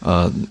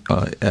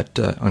at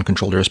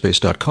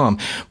uncontrolledairspace.com.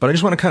 But I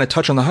just want to kind of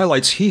touch on the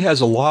highlights. He has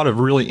a lot of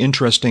really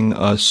interesting,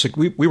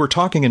 we were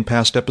talking in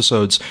past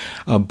episodes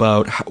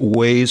about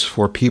ways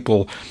for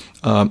people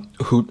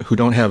who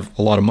don't have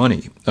a lot of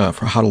money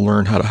for how to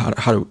learn how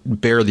to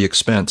bear the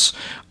expense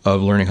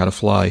of learning how to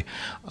fly.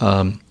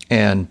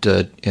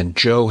 And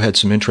Joe had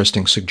some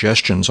interesting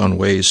suggestions on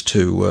ways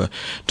to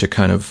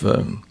kind of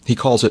he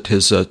calls it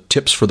his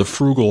tips for the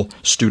frugal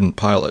student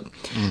pilot.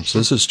 Mm-hmm. So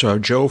this is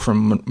Joe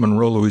from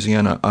Monroe,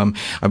 Louisiana.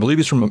 I believe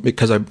he's from,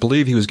 because I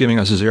believe he was giving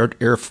us his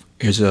airport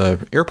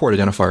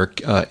identifier,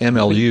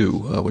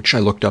 MLU, which I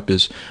looked up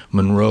is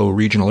Monroe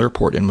Regional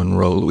Airport in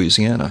Monroe,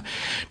 Louisiana.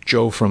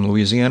 Joe from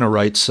Louisiana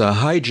writes,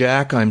 "Hi,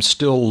 Jack. I'm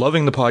still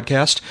loving the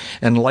podcast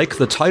and like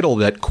the title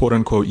that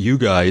quote-unquote you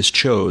guys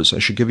chose." I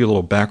should give you a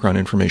little background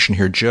information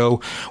here.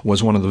 Joe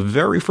was one of the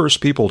very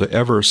first people to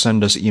ever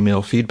send us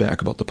email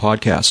feedback about the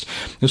podcast.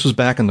 This was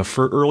back in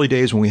the early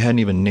days when we hadn't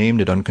even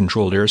named it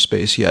Uncontrolled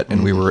Airspace yet,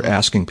 and we were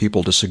asking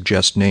people to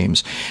suggest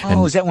names.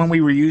 Oh, is that when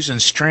we were using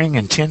string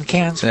and tin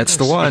cans? That's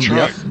the one.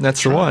 Yep,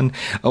 that's the one.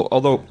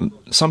 Although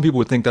some people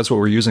would think that's what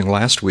we were using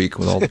last week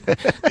with all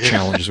the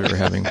challenges we were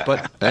having.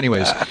 But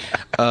anyways,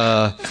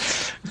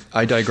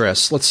 I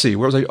digress. Let's see.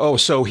 Where was I? Oh,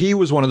 so he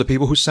was one of the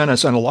people who sent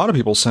us, and a lot of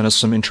people sent us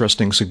some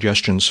interesting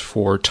suggestions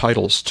for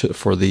titles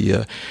for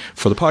the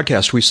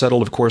podcast. We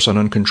settled, of course, on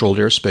Uncontrolled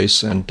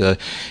Airspace, and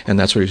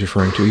that's what he's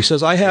referring to. He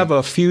says, "I have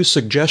a few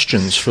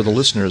suggestions for the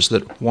listeners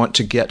that want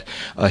to get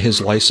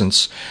his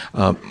license,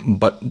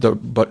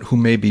 but who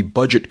may be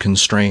budget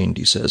constrained,"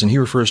 he says. And he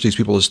refers to these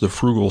people as the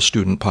frugal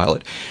student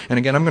pilot. And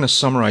again, I'm going to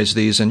summarize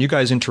these, and you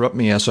guys interrupt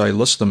me as I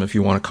list them if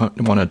you want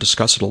to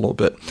discuss it a little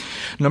bit.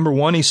 Number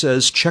one, he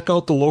says, check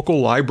out the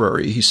local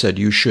library. He said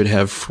you should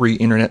have free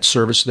internet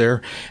service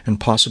there and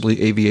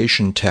possibly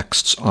aviation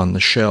texts on the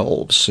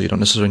shelves, so you don't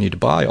necessarily need to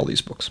buy all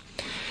these books.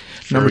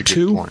 Number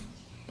two,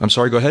 I'm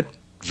sorry, go ahead.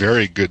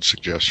 Very good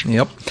suggestion.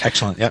 Yep.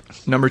 Excellent. Yep.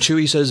 Number two,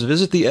 he says,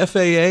 visit the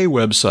FAA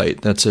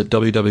website. That's at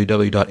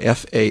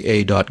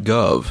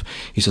www.faa.gov.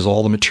 He says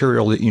all the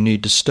material that you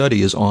need to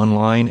study is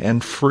online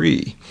and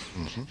free.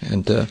 Mm-hmm.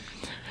 And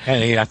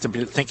I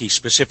think he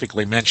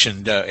specifically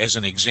mentioned, as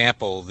an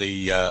example,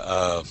 the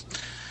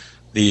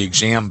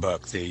exam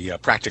book, the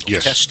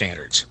practical test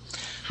standards.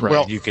 Right.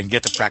 Well, you can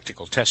get the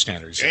practical test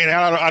standards. And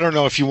I don't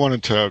know if you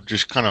wanted to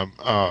just kind of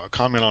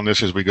comment on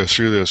this as we go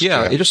through this.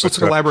 Yeah, let's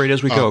elaborate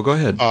as we go. Go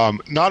ahead.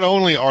 Not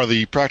only are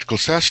the practical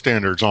test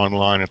standards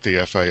online at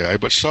the FAA,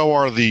 but so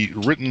are the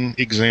written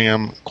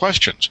exam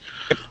questions.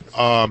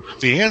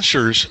 The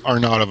answers are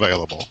not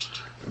available,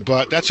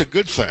 but that's a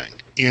good thing,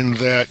 in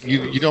that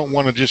you don't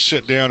want to just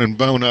sit down and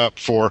bone up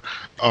for,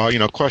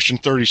 question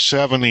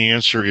 37, the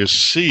answer is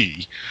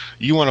C.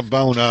 You want to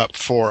bone up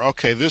for,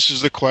 okay, this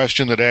is the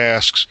question that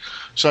asks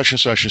such and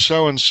such and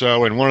so and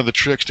so, and one of the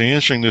tricks to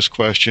answering this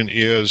question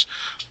is,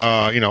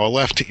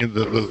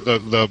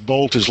 the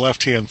bolt is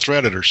left-hand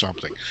threaded or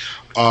something.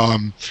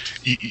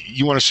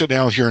 You want to sit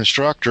down with your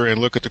instructor and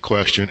look at the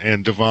question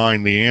and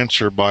divine the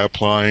answer by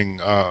applying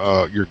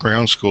your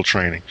ground school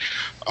training.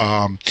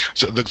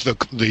 So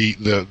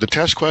the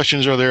test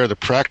questions are there. The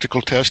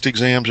practical test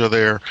exams are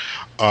there.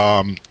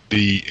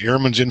 The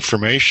Airman's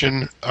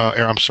Information,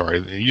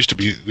 it used to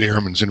be the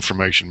Airman's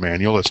Information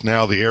Manual. It's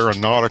now the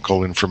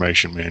Aeronautical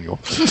Information Manual.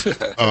 We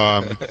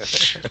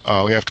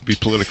have to be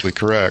politically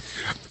correct.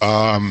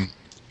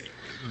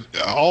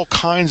 All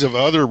kinds of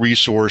other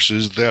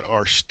resources that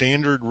are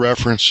standard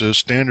references,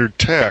 standard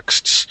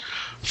texts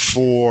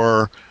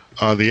for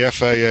the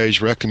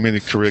FAA's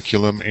recommended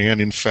curriculum, and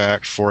in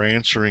fact for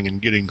answering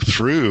and getting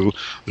through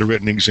the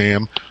written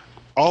exam.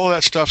 All of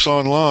that stuff's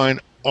online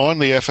on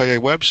the FAA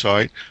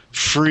website,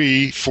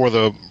 free for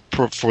the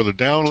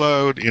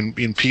download in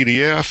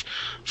PDF,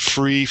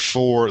 free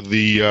for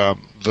the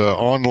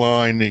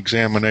online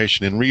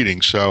examination and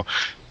reading. So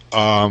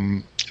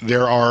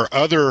there are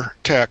other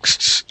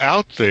texts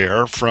out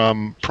there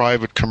from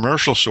private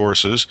commercial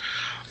sources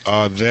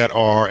that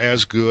are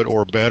as good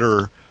or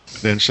better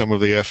than some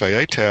of the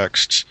FAA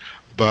texts,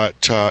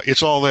 but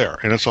it's all there,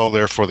 and it's all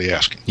there for the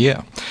asking.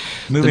 Yeah.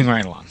 Moving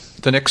right along.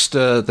 The next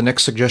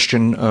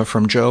suggestion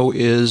from Joe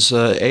is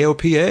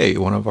AOPA,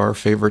 one of our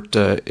favorite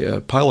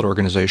pilot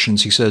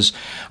organizations. He says,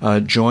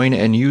 join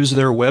and use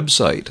their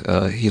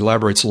website. He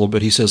elaborates a little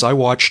bit. He says, I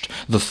watched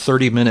the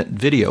 30-minute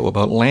video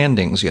about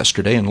landings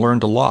yesterday and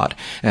learned a lot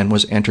and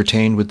was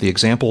entertained with the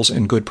examples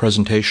and good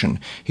presentation.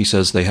 He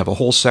says they have a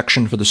whole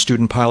section for the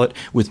student pilot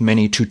with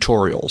many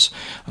tutorials.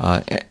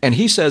 And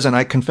he says, and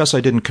I confess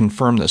I didn't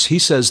confirm this, he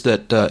says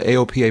that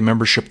AOPA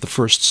membership the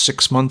first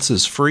 6 months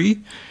is free.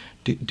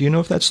 Do you know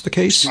if that's the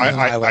case?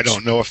 I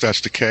don't know if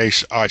that's the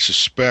case. I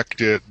suspect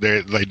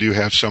they do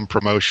have some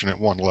promotion at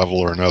one level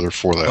or another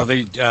for that. Well,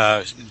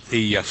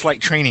 the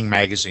Flight Training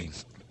Magazine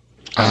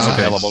is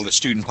available to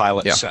student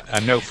pilots. Yeah.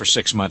 I know for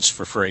 6 months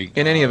for free.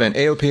 In any event,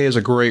 AOPA is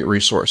a great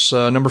resource.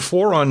 Number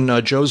 4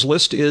 on Joe's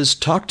list is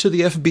talk to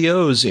the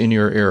FBOs in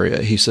your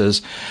area. He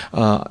says,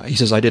 I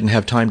didn't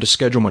have time to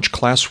schedule much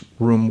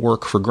classroom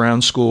work for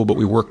ground school, but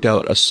we worked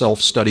out a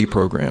self-study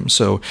program.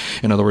 So,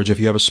 in other words, if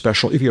you have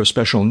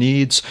special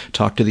needs,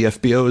 talk to the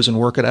FBOs and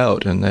work it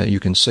out, and you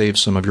can save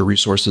some of your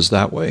resources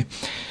that way.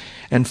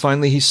 And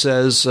finally, he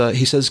says,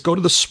 go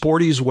to the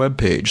Sporties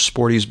webpage.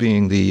 Sporties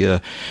being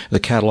the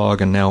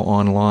catalog and now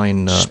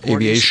online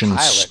aviation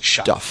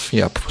stuff.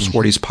 Yeah,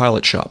 Sporties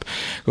Pilot Shop.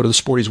 Go to the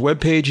Sporties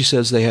webpage. He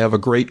says they have a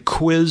great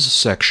quiz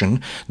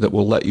section that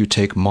will let you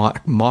take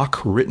mock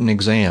written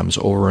exams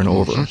over and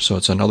over. So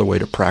it's another way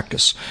to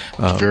practice.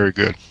 Very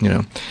good.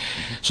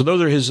 So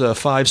those are his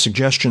 5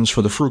 suggestions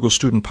for the frugal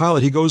student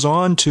pilot. He goes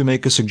on to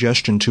make a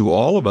suggestion to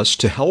all of us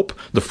to help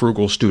the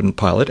frugal student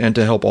pilot and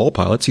to help all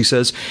pilots. He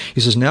says,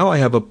 now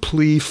I have a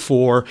plea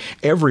for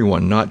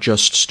everyone, not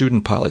just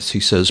student pilots.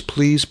 He says,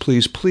 please,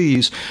 please,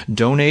 please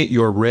donate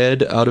your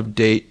red,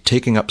 out-of-date,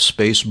 taking up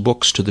space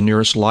books to the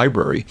nearest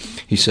library.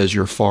 He says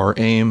your FAR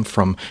AIM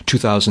from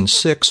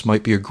 2006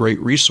 might be a great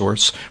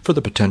resource for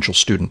the potential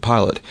student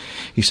pilot.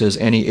 He says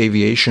any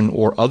aviation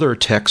or other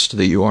text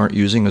that you aren't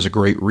using is a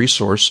great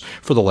resource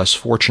for the less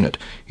fortunate.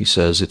 He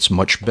says it's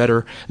much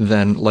better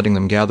than letting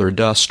them gather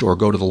dust or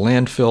go to the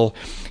landfill.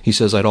 He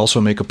says I'd also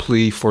make a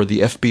plea for the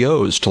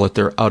FBOs to let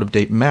their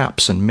out-of-date maps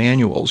and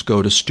manuals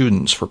go to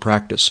students for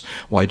practice.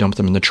 Why dump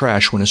them in the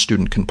trash when a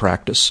student can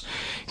practice?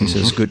 He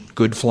says,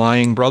 good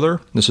flying,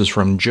 brother. This is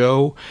from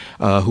Joe,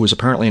 who is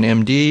apparently an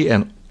MD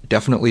and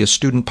definitely a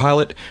student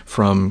pilot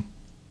from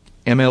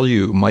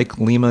MLU, Mike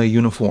Lima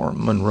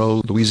Uniform,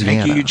 Monroe,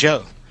 Louisiana. Thank you,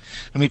 Joe.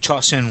 Let me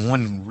toss in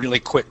one really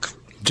quick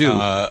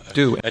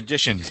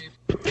addition.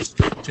 I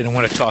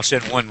want to toss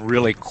in one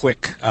really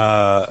quick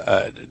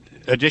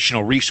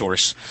additional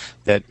resource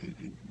that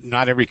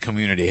not every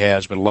community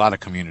has, but a lot of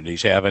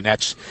communities have, and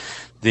that's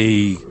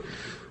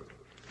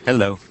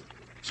hello.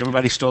 Is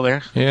everybody still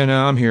there? Yeah,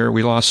 no, I'm here.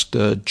 We lost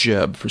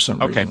Jeb for some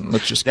reason. Okay.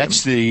 Let's just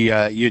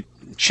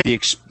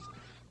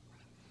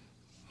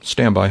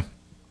stand by.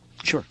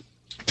 Sure.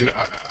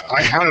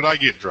 How did I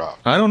get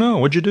dropped? I don't know.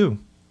 What'd you do?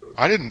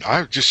 I didn't.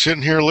 I was just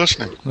sitting here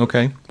listening.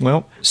 Okay.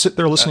 Well, sit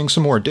there listening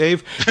some more.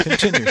 Dave,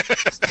 continue.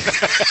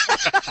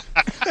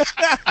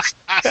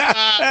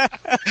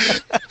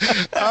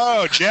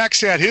 Oh,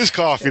 Jack's had his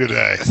coffee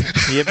today.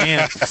 Yeah,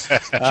 man.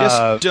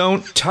 Just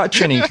don't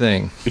touch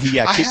anything.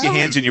 Yeah, keep your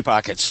hands in your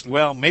pockets.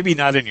 Well, maybe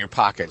not in your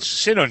pockets.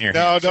 Sit on your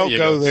hands. No, don't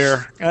go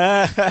there.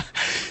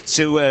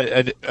 So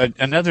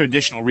another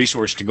additional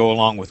resource to go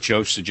along with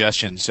Joe's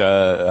suggestions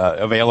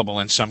available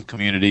in some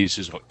communities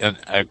is an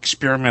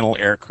Experimental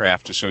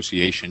Aircraft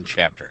Association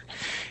chapter.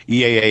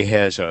 EAA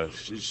has a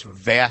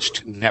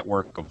vast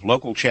network of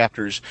local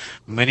chapters.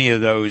 Many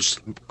of those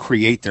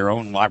create their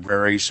own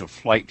libraries of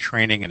flight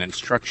training and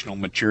instructional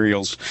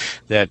materials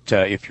that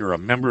if you're a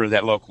member of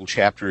that local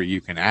chapter, you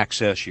can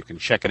access, you can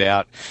check it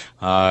out.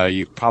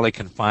 You probably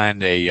can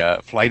find a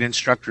flight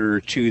instructor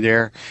or two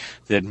there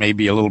that may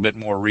be a little bit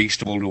more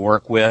reasonable to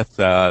work with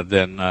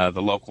than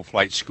the local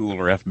flight school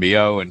or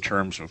FBO in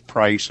terms of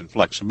price and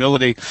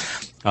flexibility.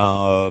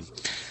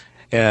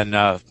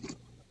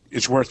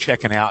 It's worth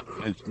checking out.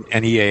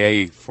 An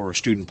EAA for a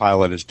student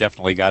pilot has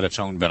definitely got its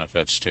own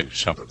benefits too.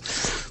 So,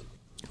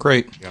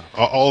 great. Yeah,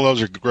 all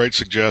those are great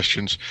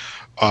suggestions.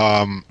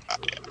 The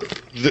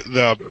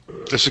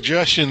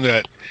suggestion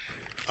that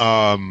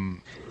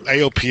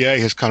AOPA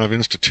has kind of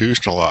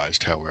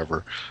institutionalized,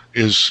 however,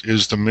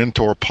 is the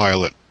mentor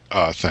pilot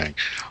thing.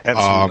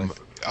 Absolutely.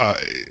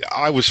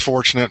 I was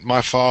fortunate.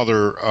 My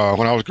father,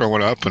 when I was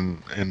growing up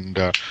and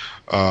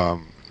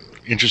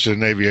interested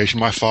in aviation,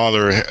 my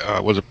father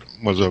was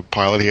a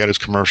pilot. He had his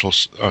commercial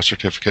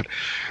certificate,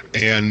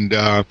 and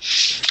of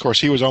course,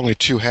 he was only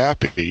too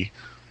happy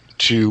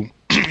to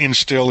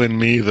instill in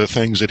me the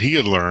things that he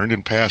had learned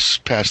and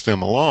pass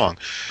them along.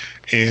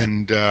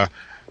 And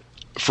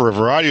for a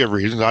variety of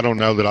reasons, I don't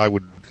know that I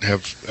would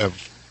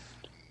have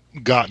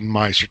gotten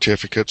my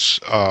certificates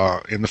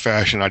in the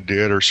fashion I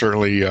did, or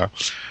certainly in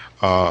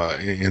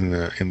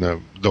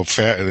the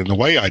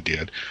way I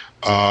did.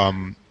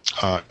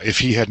 If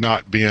he had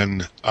not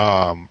been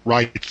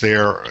right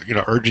there,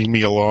 urging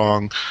me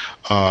along,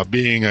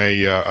 being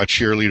a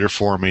cheerleader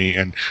for me,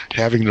 and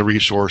having the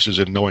resources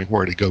and knowing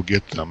where to go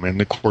get them. And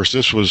of course,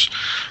 this was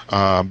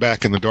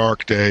back in the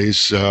dark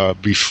days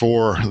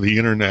before the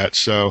internet,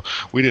 so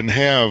we didn't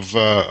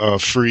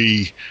have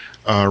free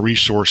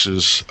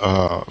resources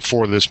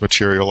for this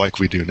material like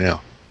we do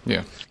now.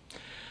 Yeah.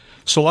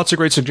 So lots of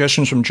great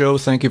suggestions from Joe.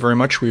 Thank you very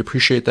much. We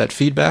appreciate that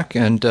feedback.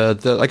 And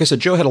like I said,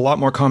 Joe had a lot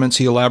more comments.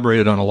 He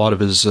elaborated on a lot of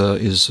his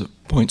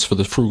points for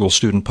the frugal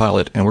student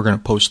pilot, and we're going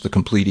to post the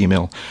complete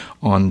email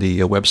on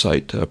the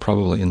website,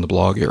 probably in the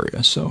blog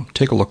area. So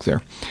take a look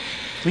there.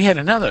 We had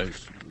another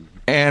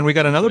And we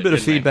got another bit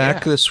of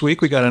feedback this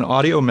week. We got an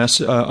audio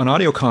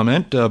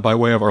comment by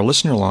way of our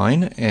listener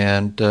line,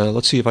 and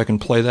let's see if I can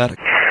play that.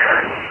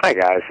 Hi,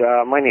 guys.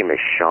 My name is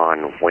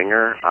Sean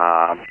Winger.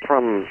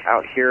 From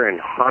out here in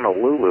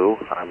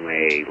Honolulu. I'm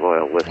a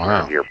loyal listener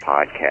of your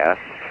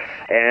podcast.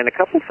 And a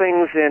couple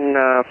things in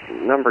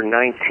number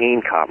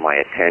 19 caught my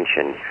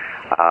attention.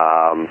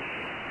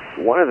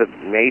 One of the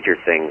major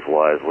things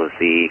was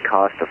the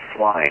cost of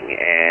flying,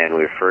 and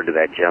we referred to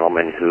that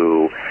gentleman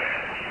who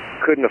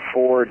couldn't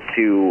afford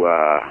to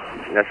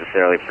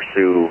necessarily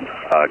pursue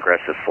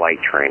aggressive flight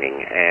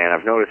training. And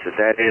I've noticed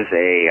that is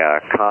a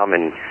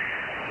common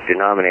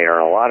denominator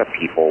in a lot of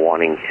people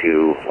wanting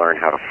to learn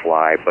how to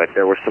fly, but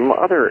there were some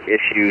other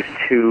issues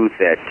too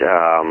that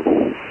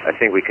I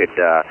think we could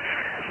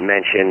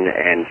mention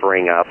and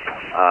bring up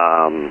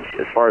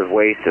as far as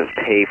ways to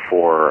pay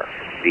for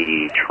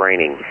the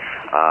training.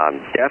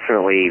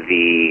 Definitely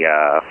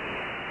the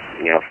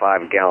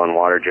 5-gallon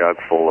water jug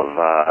full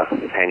of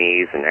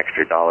pennies and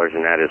extra dollars,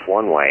 and that is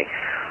one way.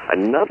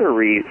 Another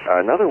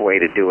way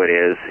to do it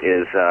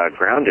is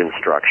ground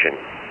instruction.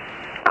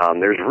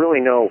 There's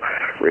really no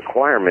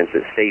requirement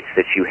that states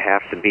that you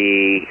have to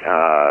be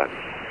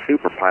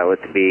super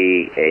pilot to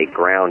be a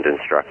ground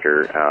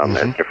instructor.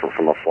 That's different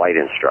from a flight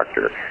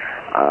instructor.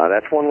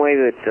 That's one way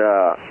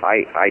that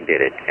I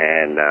did it,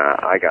 and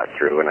I got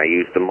through, and I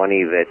used the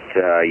money that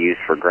I used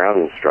for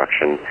ground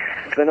instruction,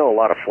 because I know a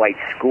lot of flight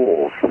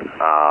schools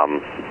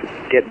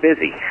get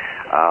busy.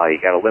 You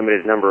got a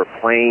limited number of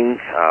planes,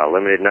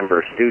 limited number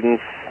of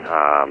students,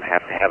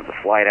 have to have the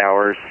flight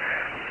hours.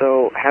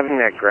 So having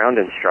that ground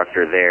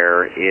instructor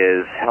there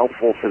is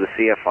helpful to the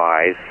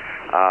CFIs.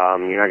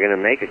 You're not going to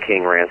make a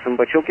king ransom,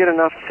 but you'll get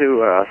enough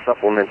to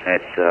supplement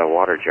that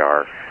water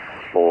jar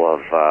full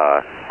of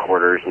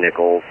quarters,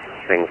 nickels,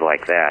 things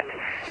like that.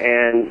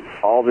 And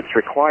all that's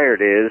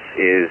required is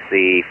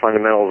the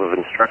fundamentals of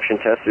instruction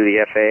test through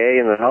the FAA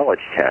and the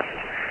knowledge test.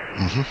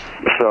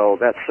 So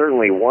that's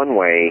certainly one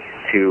way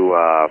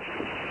to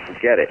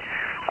get it.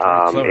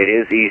 It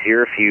is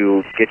easier if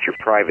you get your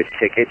private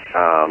ticket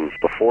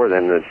before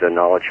then. The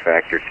knowledge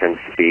factor tends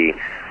to be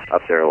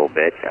up there a little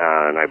bit,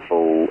 and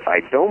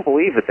I don't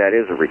believe that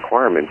is a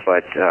requirement,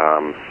 but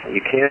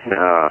you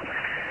can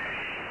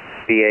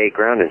be a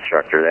ground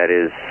instructor. That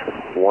is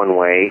one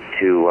way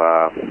to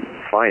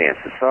finance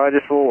it. So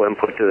just a little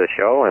input to the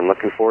show, and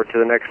looking forward to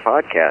the next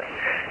podcast.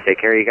 Take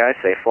care, you guys.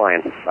 Safe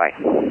flying. Bye.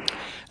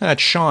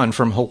 That's Sean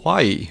from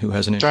Hawaii, who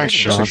has an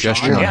interesting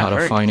suggestion on how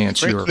to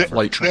finance your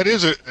flight training.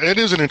 That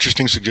is an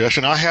interesting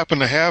suggestion. I happen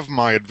to have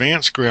my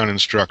advanced ground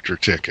instructor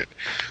ticket,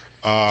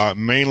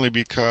 mainly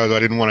because I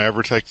didn't want to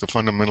ever take the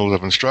fundamentals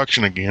of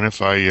instruction again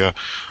if I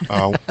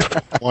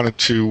wanted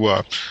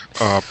to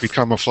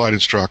become a flight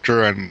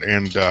instructor.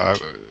 And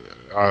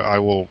I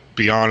will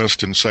be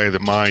honest and say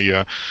that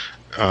my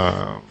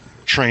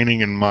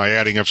training and my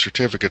adding of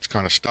certificates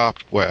kind of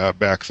stopped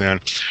back then.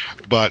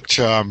 But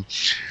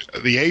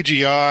the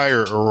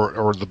AGI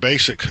or the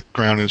basic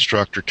ground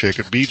instructor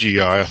ticket,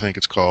 BGI I think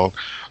it's called,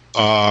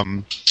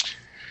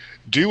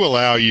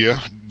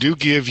 do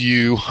give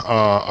you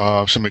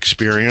some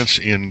experience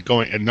in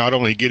going and not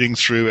only getting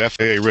through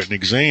FAA written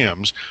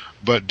exams,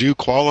 but do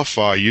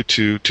qualify you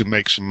to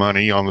make some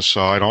money on the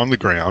side, on the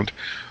ground.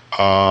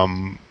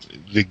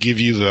 They give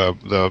you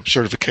the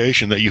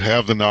certification that you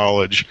have the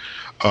knowledge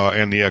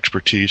and the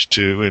expertise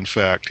to, in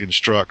fact,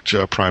 instruct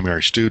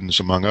primary students,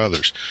 among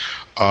others.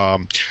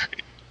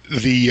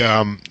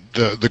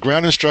 The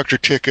ground instructor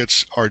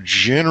tickets are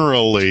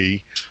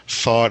generally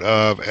thought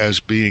of as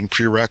being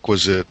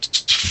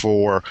prerequisites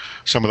for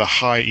some of the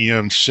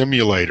high-end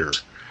simulator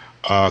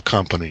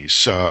companies,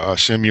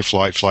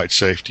 Simuflight, Flight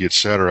Safety,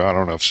 etc. I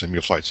don't know if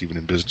Simuflight's even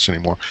in business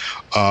anymore,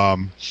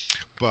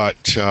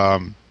 but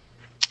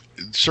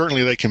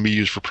certainly they can be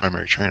used for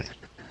primary training.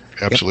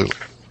 Absolutely.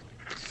 Yep.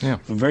 Yeah.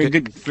 Very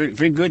good.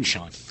 Very good,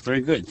 Sean.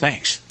 Very good.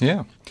 Thanks.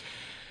 Yeah.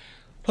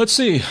 Let's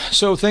see.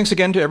 So thanks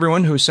again to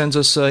everyone who sends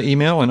us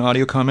email and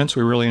audio comments.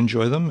 We really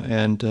enjoy them,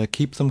 and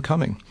keep them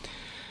coming.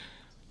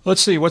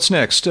 Let's see. What's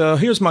next?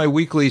 Here's my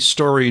weekly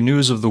story,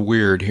 News of the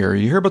Weird here.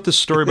 You hear about this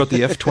story about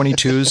the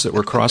F-22s that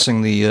were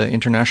crossing the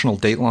international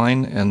date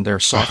line and their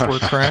software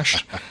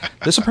crashed?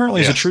 This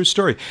apparently is a true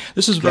story.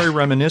 This is very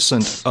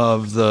reminiscent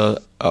of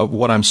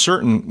what I'm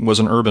certain was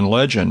an urban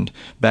legend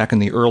back in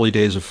the early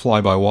days of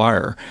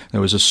fly-by-wire.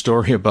 There was a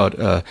story about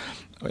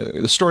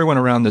the story went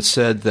around that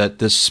said that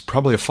this,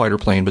 probably a fighter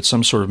plane, but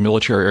some sort of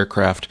military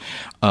aircraft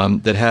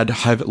that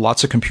had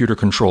lots of computer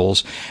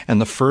controls, and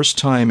the first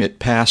time it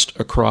passed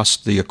across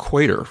the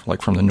equator,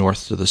 like from the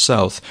north to the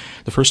south,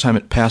 the first time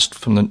it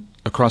passed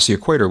across the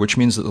equator, which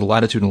means that the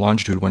latitude and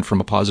longitude went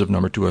from a positive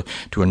number to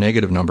a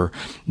negative number,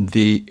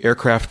 the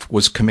aircraft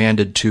was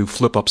commanded to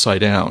flip upside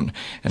down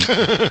and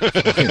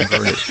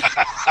invert it.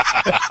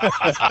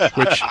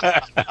 which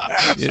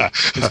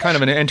is kind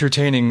of an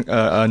entertaining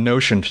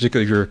notion,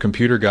 particularly if you're a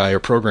computer guy or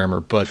programmer,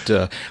 but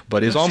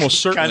is almost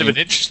certainly kind of an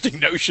interesting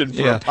notion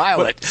for a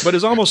pilot. But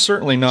is almost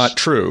certainly not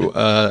true.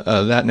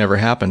 That never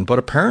happened. But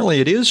apparently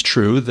it is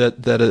true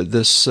that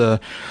this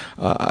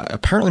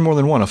apparently more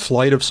than one, a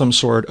flight of some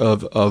sort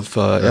of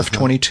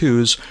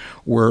F-22s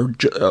were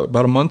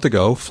about a month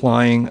ago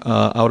flying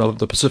out of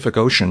the Pacific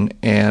Ocean,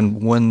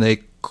 and when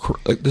they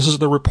this is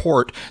the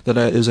report that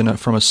is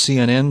from a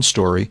CNN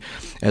story,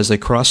 as they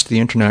crossed the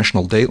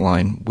international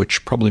dateline,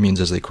 which probably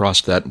means as they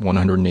crossed that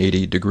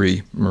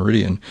 180-degree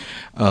meridian,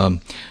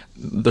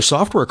 the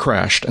software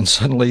crashed, and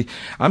suddenly,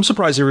 I'm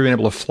surprised they were even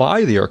able to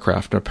fly the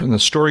aircraft. And the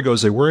story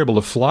goes they were able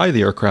to fly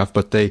the aircraft,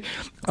 but the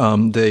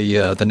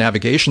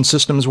navigation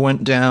systems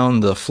went down,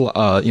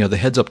 the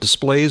heads-up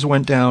displays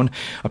went down.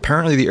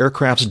 Apparently, the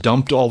aircrafts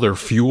dumped all their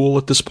fuel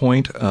at this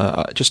point.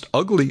 Just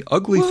ugly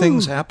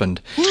things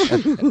happened.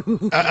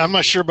 I'm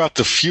not sure about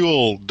the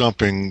fuel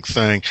dumping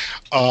thing.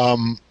 A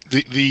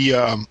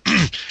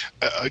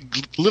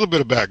little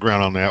bit of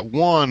background on that.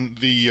 One,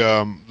 the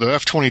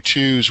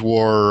F-22s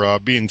were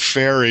being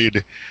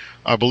ferried,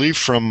 I believe,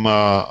 from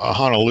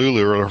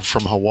Honolulu or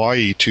from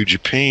Hawaii to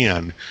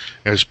Japan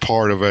as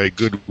part of a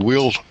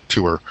goodwill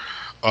tour.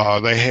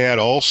 They had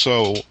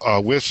also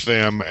with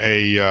them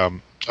a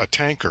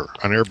tanker,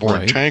 an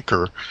airborne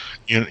tanker,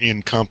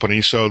 in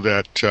company, so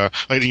that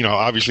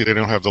obviously they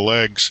don't have the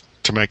legs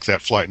to make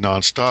that flight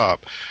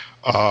nonstop.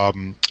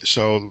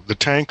 So the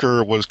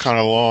tanker was kind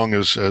of along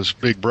as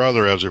Big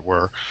Brother, as it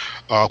were.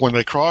 When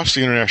they crossed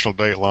the international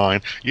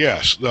dateline,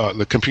 yes,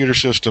 the computer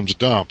systems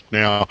dumped.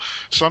 Now,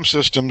 some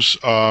systems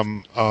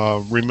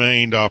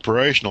remained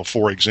operational.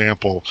 For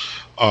example,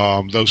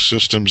 those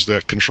systems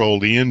that control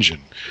the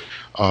engine,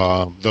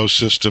 those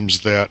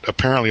systems that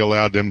apparently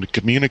allowed them to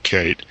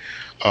communicate,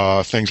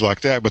 things like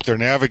that. But their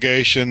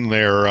navigation,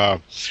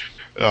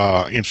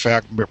 in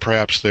fact,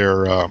 perhaps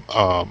their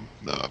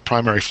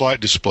primary flight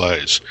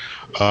displays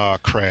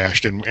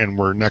crashed and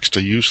were next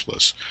to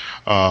useless.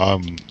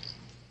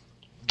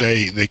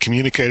 They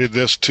communicated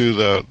this to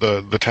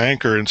the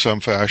tanker in some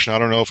fashion. I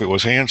don't know if it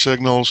was hand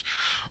signals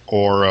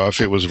or if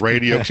it was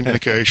radio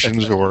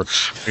communications or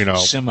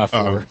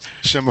semaphore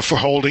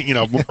holding,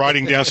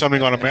 writing down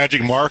something on a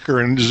magic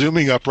marker and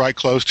zooming up right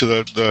close to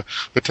the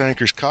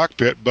tanker's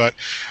cockpit. But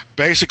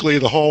basically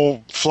the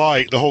whole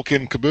flight, the whole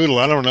kit and caboodle,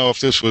 I don't know if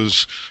this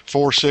was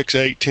 4, 6,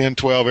 8, 10,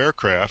 12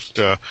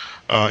 aircraft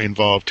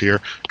involved here,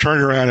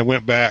 turned around and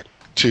went back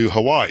to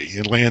Hawaii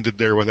and landed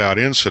there without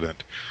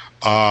incident.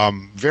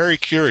 Very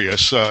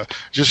curious.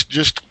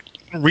 Just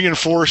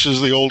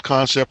reinforces the old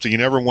concept that you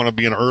never want to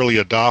be an early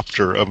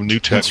adopter of new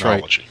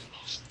technology,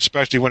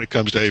 especially when it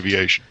comes to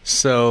aviation.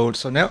 So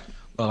now,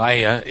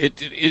 well,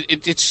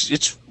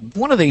 it's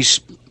one of these.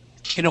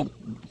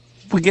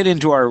 We get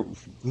into our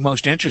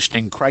most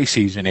interesting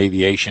crises in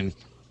aviation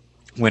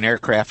when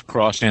aircraft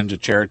cross into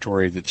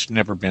territory that's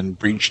never been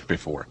breached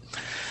before.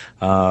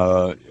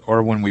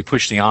 Or when we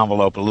push the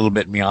envelope a little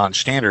bit beyond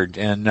standard,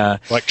 and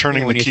like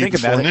turning the key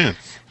before noon.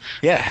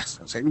 Yeah,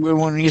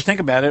 when you think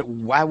about it,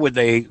 why would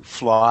they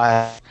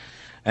fly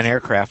an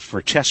aircraft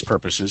for test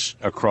purposes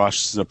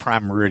across the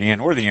prime meridian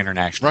or the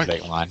international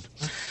dateline?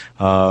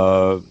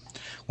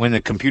 When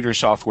the computer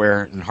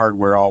software and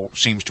hardware all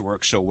seems to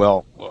work so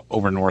well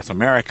over North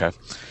America,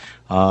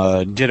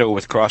 ditto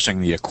with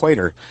crossing the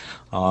equator.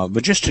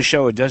 But just to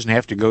show it doesn't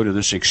have to go to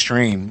this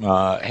extreme,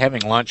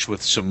 having lunch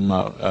with some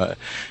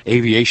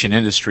aviation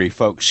industry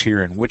folks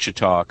here in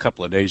Wichita a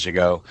couple of days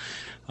ago,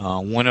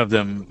 one of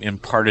them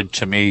imparted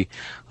to me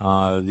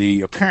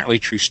the apparently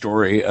true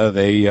story of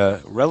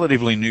a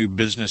relatively new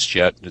business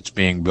jet that's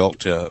being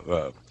built.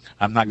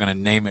 I'm not going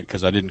to name it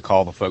because I didn't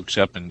call the folks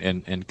up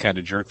and kind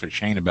of jerk their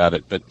chain about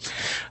it, but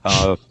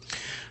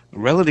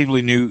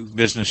relatively new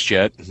business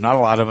jet, not a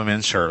lot of them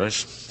in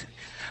service.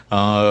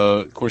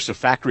 Of course, the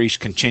factories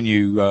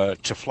continue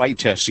to flight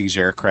test these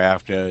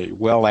aircraft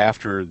well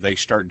after they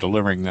start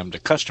delivering them to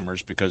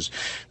customers because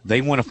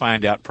they want to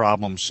find out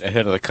problems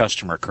ahead of the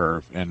customer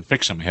curve and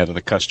fix them ahead of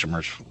the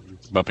customers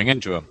bumping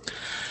into them.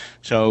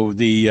 So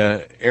the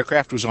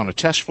aircraft was on a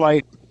test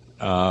flight,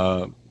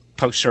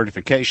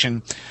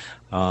 post-certification,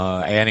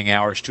 adding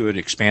hours to it,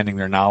 expanding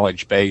their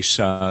knowledge base.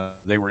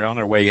 They were on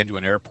their way into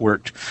an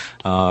airport.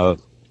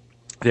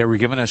 They were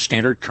given a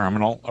standard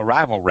terminal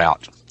arrival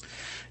route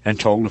and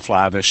told to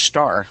fly this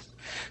star.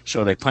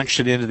 So they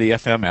punched it into the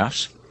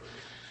FMS.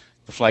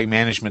 The flight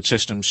management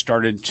system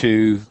started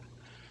to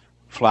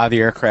fly the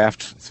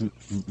aircraft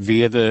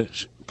via the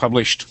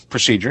published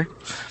procedure.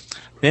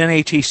 Then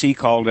ATC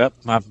called up.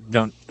 I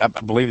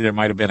believe there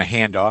might have been a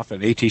handoff,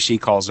 and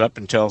ATC calls up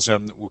and tells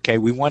them, okay,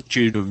 we want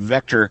you to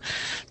vector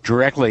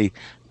directly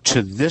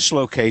to this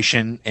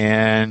location,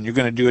 and you're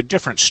going to do a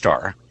different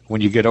star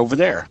when you get over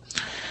there.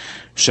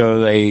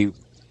 So they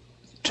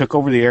took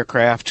over the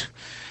aircraft,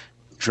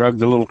 drug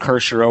the little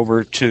cursor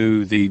over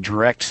to the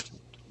direct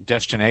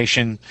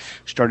destination,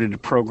 started to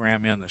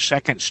program in the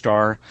second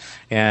star,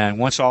 and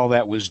once all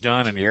that was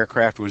done and the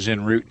aircraft was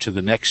en route to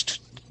the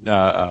next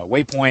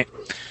waypoint,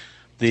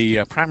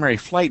 the primary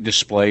flight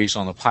displays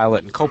on the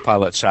pilot and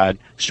co-pilot side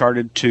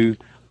started to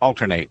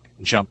alternate,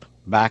 jump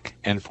back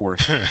and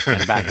forth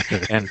and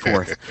back and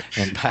forth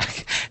and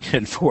back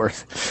and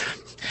forth.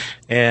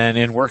 And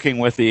in working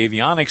with the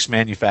avionics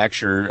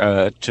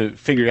manufacturer to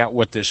figure out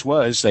what this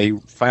was, they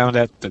found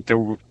out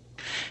that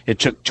it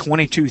took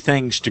 22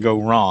 things to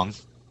go wrong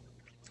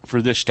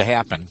for this to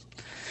happen.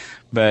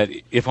 But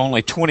if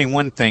only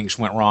 21 things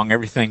went wrong,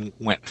 everything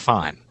went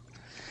fine.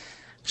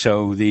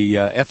 So the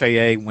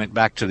FAA went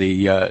back to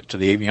the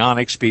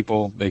avionics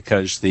people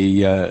because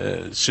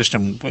the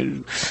system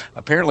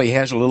apparently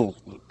has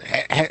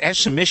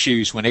some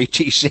issues when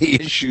ATC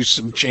issues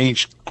some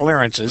changed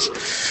clearances.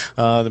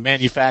 The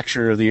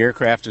manufacturer of the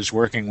aircraft is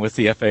working with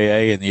the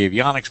FAA and the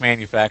avionics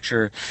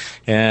manufacturer,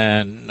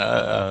 and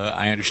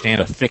I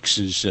understand a fix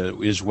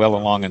is well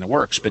along in the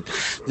works. But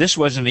this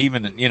wasn't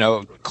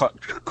even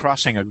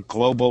crossing a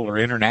global or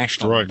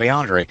international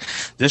boundary.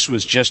 This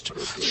was just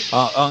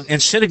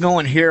instead of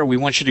going here, we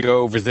want you to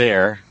go over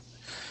there,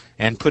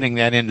 and putting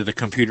that into the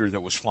computer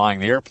that was flying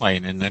the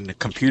airplane, and then the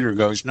computer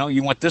goes, no,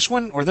 you want this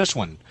one or this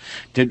one?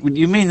 Did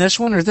you mean this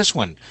one or this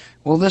one?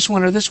 Well, this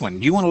one or this one.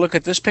 Do you want to look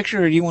at this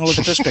picture or do you want to look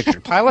at this picture?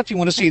 Pilot, you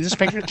want to see this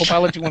picture?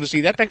 Co-pilot, you want to see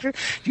that picture?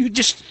 You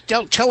just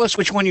tell us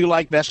which one you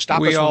like best.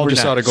 Stop us. We all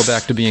just ought to go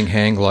back to being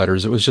hang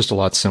gliders. It was just a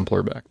lot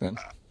simpler back then.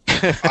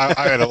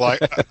 I like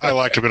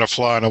to have been a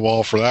fly on the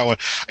wall for that one.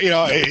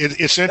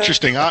 It's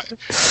interesting.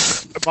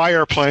 My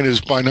airplane is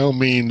by no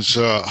means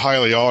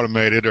highly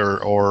automated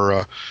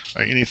or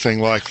anything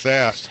like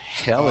that.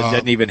 Hell, it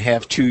doesn't even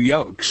have two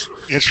yokes.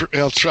 It's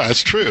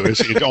true.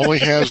 It only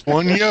has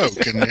one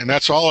yoke, and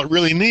that's all it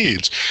really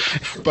needs.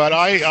 But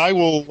I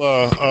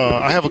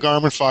have a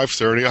Garmin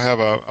 530. I have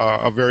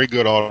a very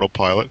good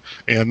autopilot,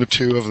 and the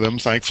two of them,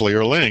 thankfully,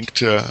 are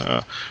linked.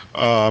 And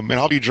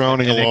I'll be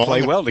droning along. They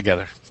play well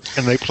together.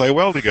 And they play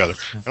well together.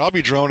 And I'll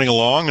be droning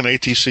along, and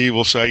ATC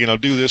will say,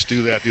 do this,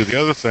 do that, do the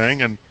other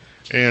thing.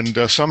 And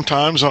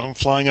sometimes I'm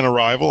flying an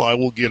arrival, I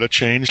will get a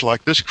change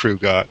like this crew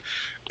got.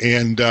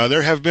 And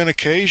there have been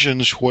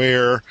occasions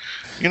where,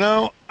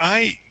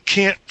 I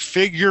can't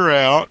figure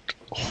out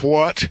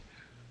what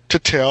to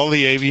tell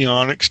the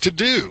avionics to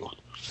do.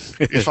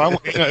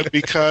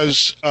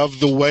 Because of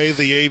the way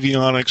the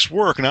avionics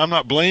work. And I'm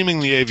not blaming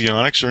the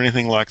avionics or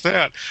anything like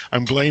that.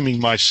 I'm blaming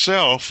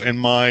myself and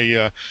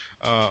my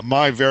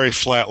very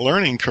flat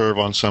learning curve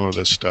on some of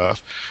this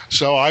stuff.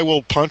 So I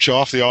will punch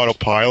off the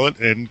autopilot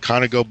and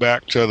kind of go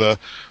back to the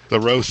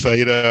row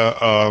theta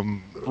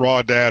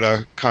raw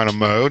data kind of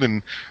mode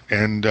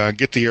and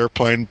get the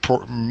airplane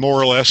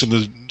more or less in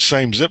the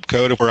same zip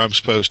code of where I'm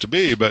supposed to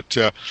be. But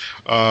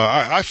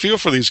I feel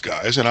for these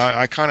guys, and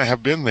I kind of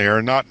have been there,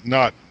 not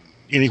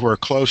anywhere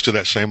close to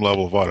that same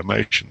level of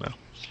automation now.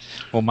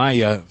 Well,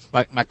 my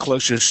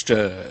closest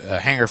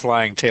hangar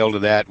flying tale to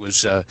that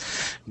was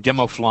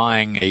demo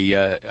flying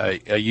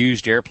a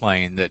used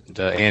airplane that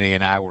Annie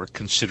and I were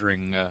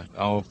considering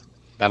about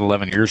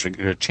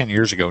 10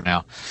 years ago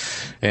now,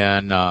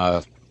 and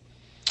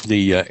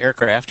the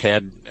aircraft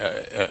had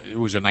it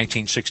was a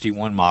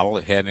 1961 model.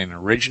 It had an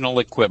original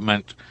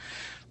equipment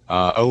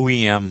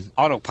OEM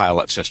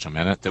autopilot system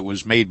in it that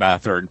was made by a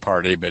third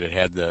party, but it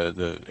had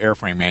the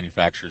airframe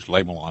manufacturer's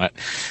label on it.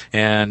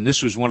 And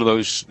this was one of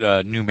those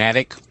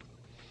pneumatic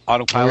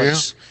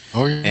autopilots.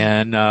 Oh, yeah.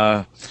 And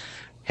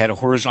had a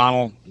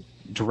horizontal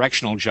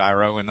directional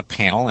gyro in the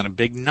panel and a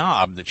big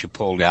knob that you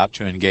pulled out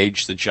to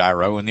engage the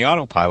gyro in the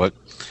autopilot.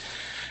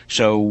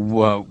 So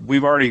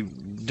we've already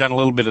done a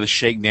little bit of the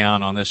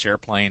shakedown on this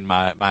airplane.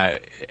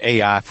 My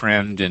AI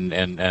friend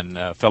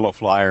and fellow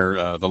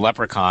flyer, the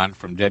Leprechaun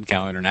from Dead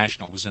Cow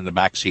International, was in the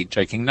back seat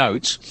taking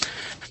notes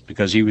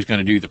because he was going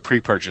to do the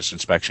pre-purchase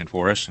inspection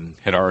for us and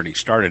had already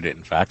started it,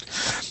 in fact.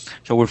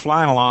 So we're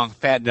flying along,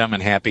 fat, dumb,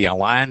 and happy. I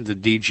lined the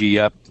DG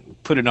up,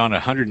 put it on a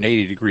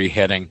 180-degree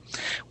heading,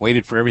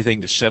 waited for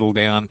everything to settle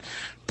down,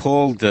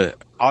 pulled the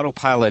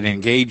autopilot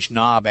engage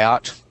knob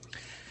out,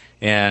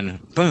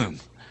 and boom.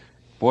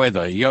 Boy,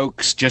 the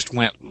yokes just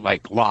went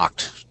like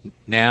locked.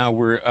 Now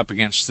we're up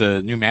against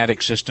the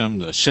pneumatic system.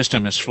 The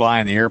system is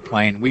flying the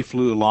airplane. We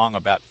flew along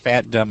about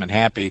fat, dumb, and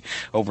happy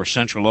over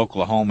central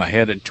Oklahoma,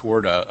 headed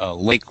toward a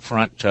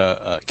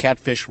lakefront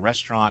catfish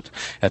restaurant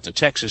at the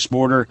Texas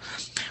border,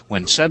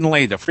 when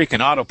suddenly the freaking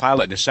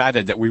autopilot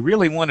decided that we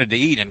really wanted to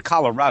eat in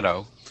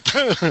Colorado.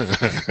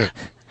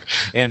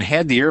 And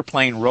had the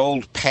airplane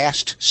rolled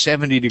past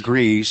 70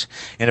 degrees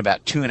in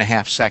about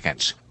 2.5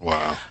 seconds.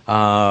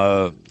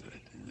 Wow.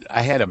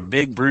 I had a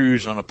big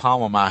bruise on the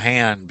palm of my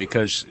hand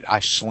because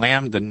I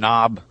slammed the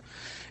knob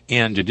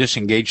in to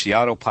disengage the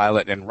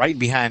autopilot, and right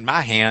behind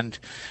my hand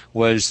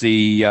was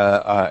the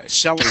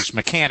seller's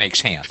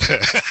mechanic's hand. Yeah.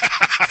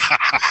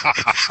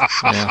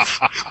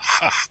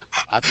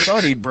 I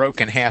thought he'd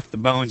broken half the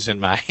bones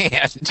in my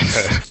hand.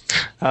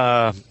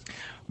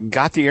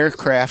 Got the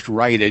aircraft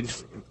righted.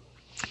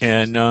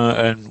 And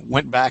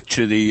went back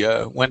to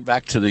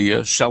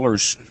the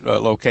seller's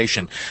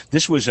location.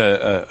 This was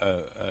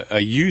a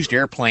used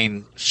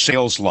airplane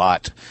sales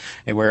lot,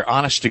 where,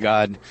 honest to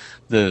God,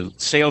 the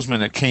salesman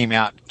that came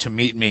out to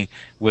meet me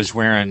was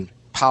wearing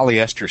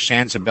polyester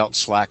Sansa belt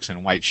slacks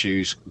and white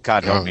shoes.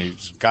 God help me.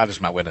 God is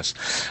my witness.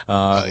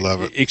 I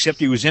love it. Except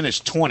he was in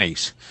his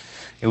 20s.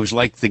 It was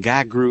like the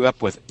guy grew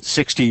up with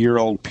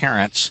 60-year-old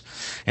parents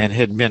and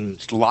had been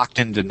locked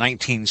into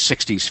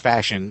 1960s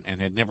fashion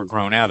and had never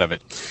grown out of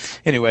it.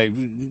 Anyway,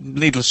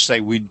 needless to say,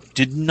 we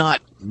did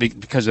not,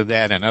 because of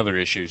that and other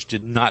issues,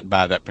 did not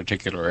buy that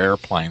particular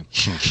airplane.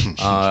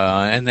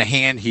 And the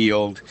hand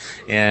healed,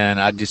 and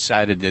I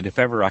decided that if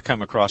ever I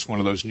come across one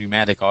of those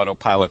pneumatic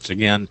autopilots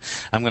again,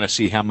 I'm going to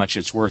see how much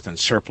it's worth in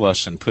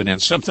surplus and put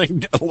in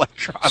something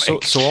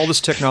electronic. So all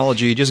this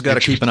technology, you just got to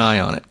keep an eye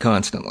on it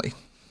constantly.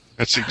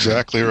 That's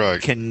exactly right.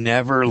 Can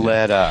never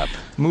let up.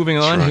 Moving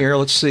on here,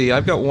 let's see.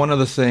 I've got one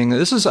other thing.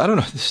 This is, I don't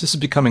know, this is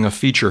becoming a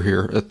feature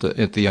here at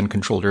the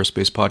Uncontrolled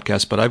Airspace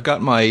podcast, but I've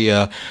got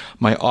my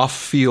my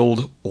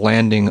off-field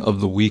landing of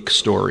the week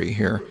story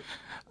here.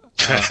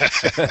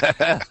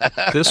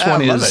 This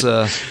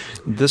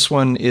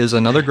one is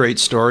another great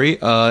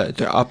story.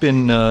 Up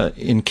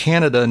in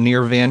Canada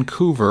near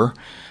Vancouver,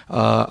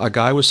 a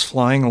guy was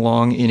flying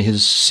along in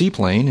his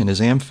seaplane, in his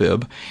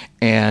amphib,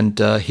 and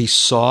he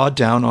saw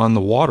down on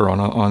the water,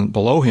 on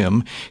below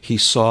him, he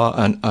saw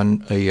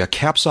a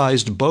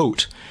capsized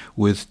boat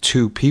with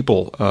two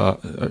people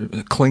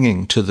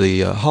clinging to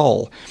the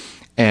hull,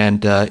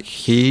 and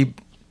he,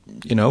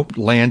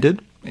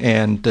 landed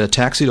and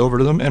taxied over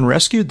to them and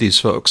rescued these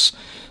folks.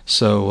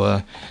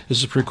 So this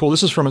is pretty cool.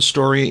 This is from a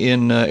story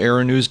in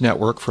Aero News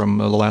Network from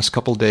the last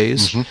couple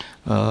days,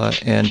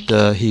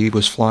 and he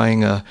was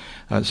flying a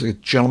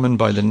gentleman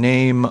by the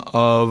name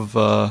of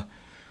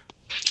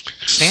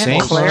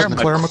St. Clair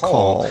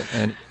McCall.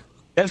 And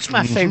that's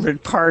my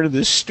favorite part of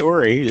this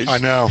story. I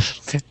know.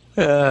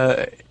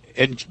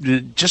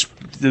 And just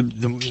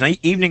the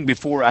evening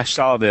before I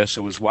saw this,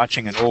 I was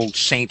watching an old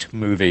Saint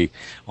movie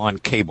on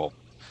cable.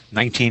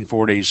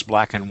 1940s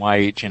black and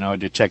white, a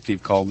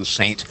detective called the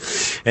Saint.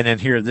 And then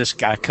here this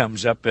guy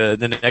comes up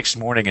the next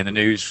morning in the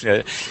news,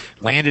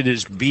 landed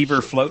his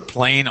Beaver float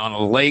plane on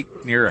a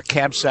lake near a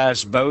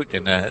capsized boat,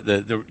 and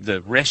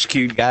the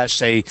rescued guys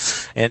say,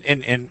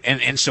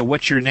 and so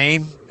what's your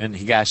name? And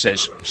the guy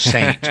says,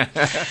 Saint.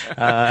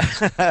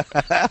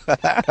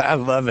 I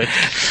love it.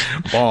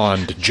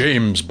 Bond,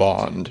 James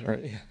Bond.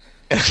 Right?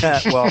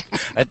 Well,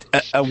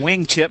 a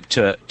wingtip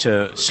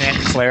to St.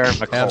 Clair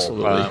McCall.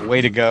 Absolutely. Way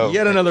to go.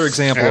 Yet another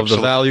example of the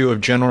value of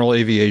general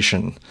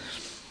aviation.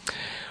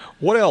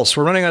 What else?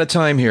 We're running out of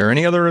time here.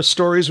 Any other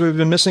stories we've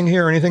been missing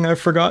here? Anything I've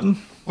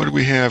forgotten? What do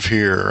we have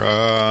here?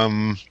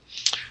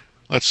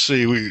 Let's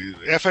see.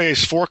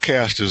 FAA's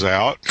forecast is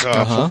out.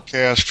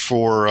 Forecast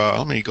for,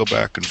 let me go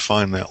back and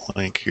find that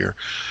link here.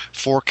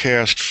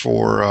 Forecast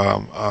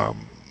for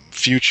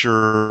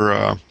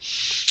future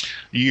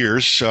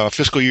years,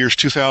 fiscal years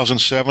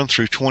 2007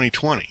 through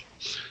 2020.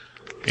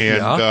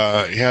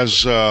 And it has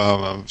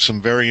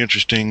some very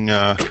interesting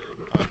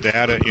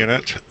data in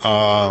it.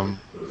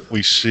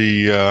 We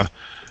see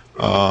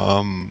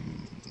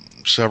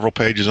several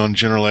pages on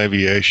general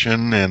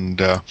aviation and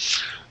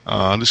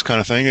this kind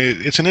of thing.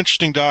 It's an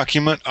interesting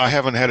document. I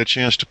haven't had a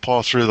chance to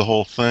paw through the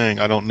whole thing.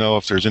 I don't know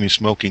if there's any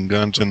smoking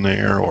guns in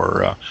there,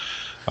 or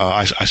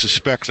I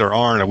suspect there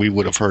aren't, or we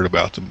would have heard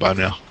about them by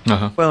now.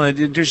 Well,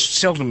 there's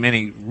seldom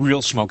any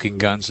real smoking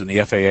guns in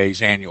the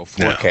FAA's annual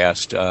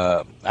forecast.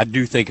 I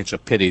do think it's a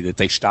pity that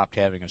they stopped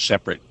having a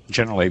separate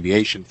general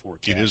aviation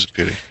forecast. It is a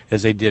pity.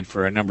 As they did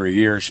for a number of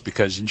years,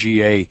 because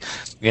GA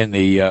in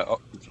the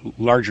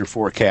larger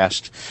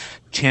forecast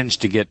tends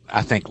to get,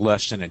 I think,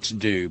 less than its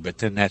due, but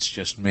then that's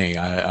just me.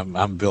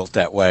 I'm built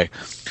that way.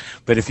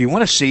 But if you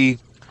want to see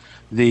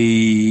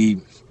the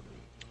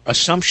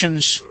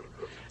assumptions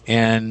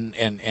and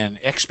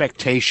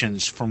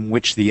expectations from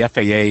which the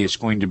FAA is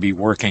going to be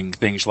working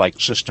things like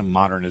system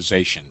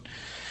modernization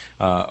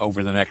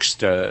over the next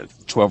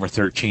 12 or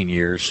 13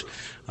 years,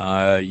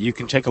 you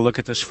can take a look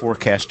at this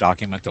forecast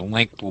document. The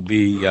link will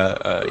be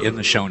in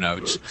the show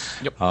notes.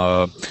 Yep.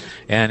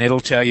 And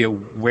it'll tell you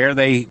where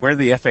the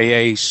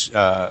FAA's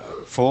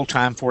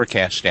full-time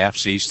forecast staff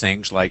sees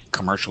things like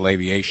commercial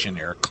aviation,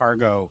 air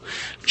cargo,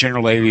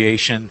 general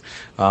aviation,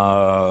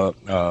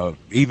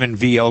 even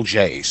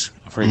VLJs.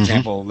 For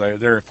example,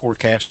 they're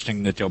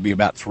forecasting that there'll be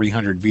about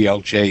 300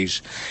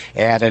 VLJs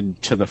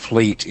added to the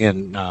fleet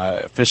in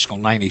fiscal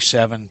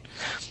 97,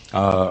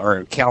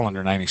 or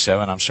calendar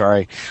 97, I'm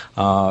sorry,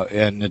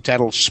 and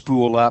that'll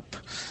spool up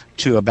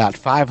to about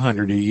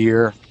 500 a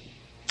year.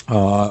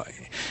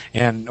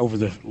 And over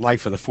the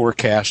life of the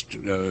forecast,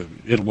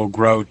 it will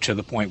grow to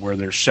the point where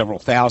there's several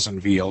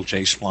thousand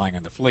VLJs flying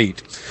in the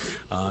fleet.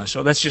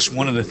 So that's just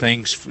one of the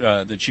things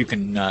that you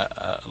can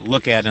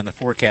look at in the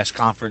forecast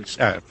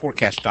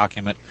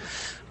document.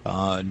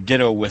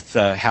 Ditto with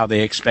how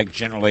they expect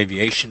general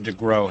aviation to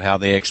grow, how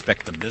they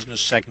expect the business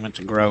segment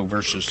to grow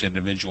versus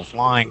individual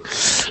flying.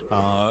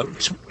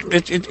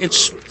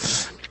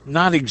 It's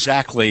not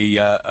exactly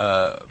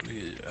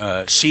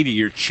seat of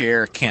your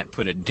chair, can't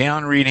put it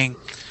down reading.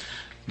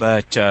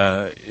 But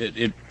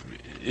it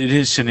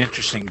is an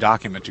interesting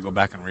document to go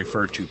back and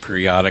refer to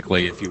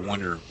periodically if you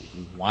wonder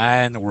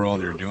why in the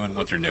world they're doing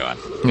what they're doing.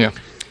 Yeah.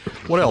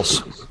 What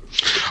else?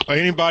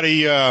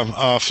 Anybody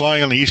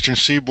flying on the Eastern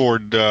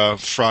Seaboard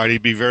Friday,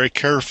 be very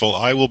careful.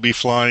 I will be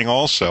flying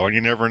also, and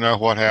you never know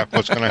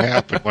what's going to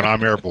happen when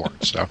I'm airborne.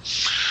 So,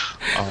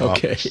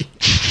 okay.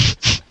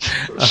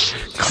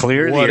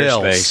 Clear the What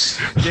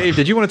airspace. else? Dave,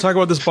 did you want to talk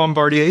about this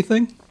Bombardier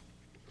thing?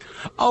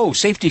 Oh,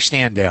 safety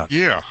stand down.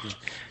 yeah.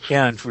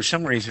 Yeah, and for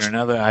some reason or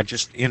another, I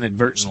just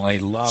inadvertently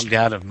logged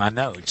out of my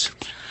notes.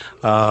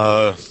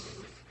 I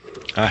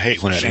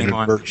hate when that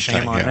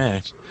shame on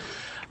me.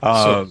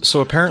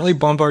 So apparently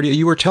Bombardier,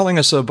 you were telling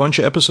us a bunch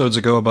of episodes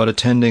ago about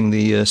attending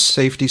the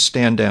safety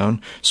stand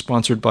down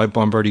sponsored by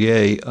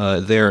Bombardier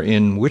there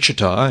in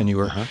Wichita, and you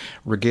were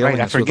regaling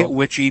Right, I us with forget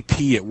which EP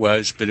it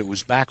was, but it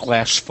was back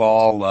last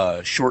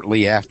fall,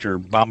 shortly after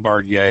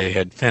Bombardier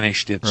had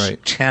finished its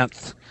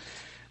 10th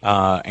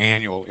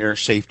annual air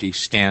safety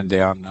stand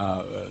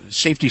down.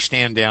 Safety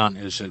stand down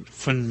is a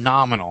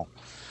phenomenal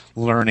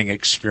learning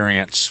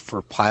experience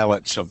for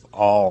pilots of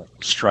all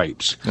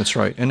stripes. That's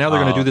right. And now they're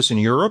going to do this in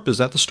Europe? Is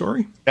that the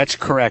story? That's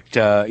correct.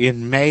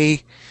 In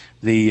May,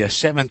 the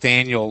 7th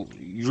Annual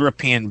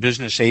European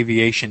Business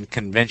Aviation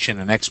Convention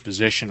and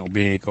Exposition will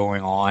be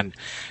going on,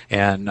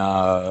 and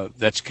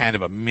that's kind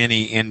of a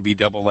mini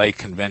NBAA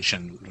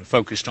convention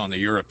focused on the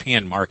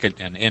European market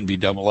and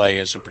NBAA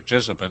as a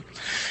participant.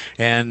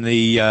 And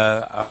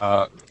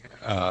the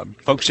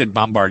folks at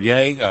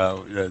Bombardier,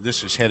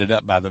 this is headed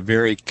up by the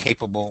very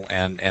capable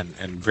and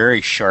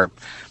very sharp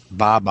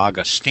Bob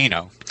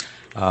Agostino,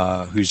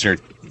 who's their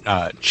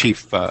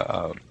chief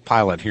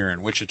pilot here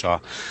in Wichita,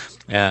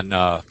 and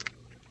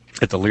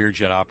at the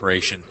Learjet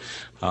operation.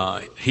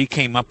 He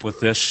came up with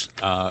this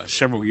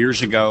several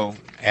years ago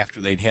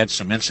after they'd had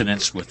some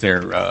incidents with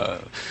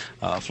their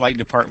flight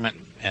department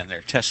and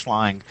their test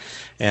flying.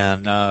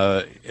 And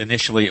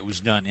initially it was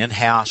done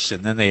in-house,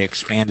 and then they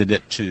expanded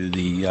it to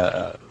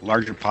the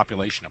larger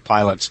population of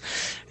pilots.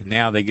 And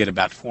now they get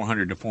about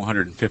 400 to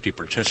 450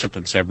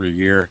 participants every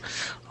year.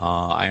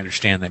 I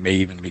understand they may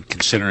even be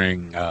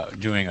considering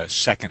doing a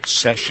second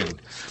session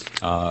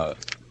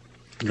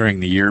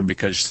during the year,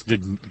 because the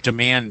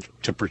demand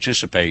to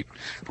participate,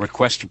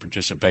 request to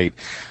participate,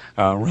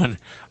 run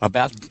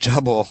about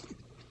double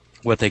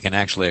what they can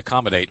actually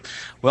accommodate.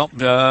 Well,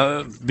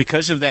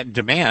 because of that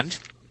demand,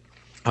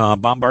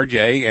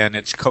 Bombardier and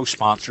its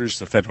co-sponsors,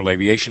 the Federal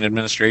Aviation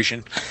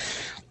Administration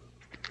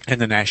and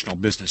the National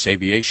Business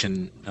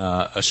Aviation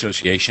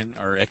Association,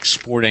 are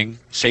exporting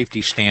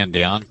Safety Stand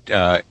Down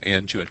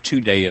into a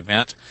 2-day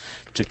event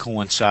to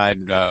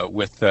coincide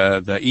with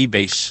the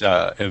E-Base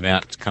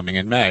event coming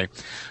in May.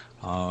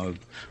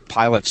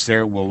 Pilots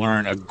there will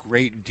learn a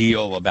great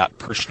deal about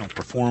personal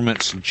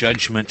performance,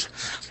 judgment,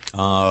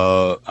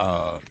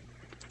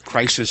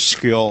 crisis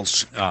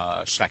skills,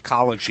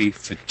 psychology,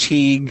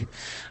 fatigue,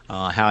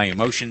 how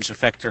emotions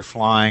affect their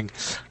flying,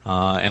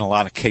 and a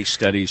lot of case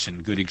studies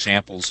and good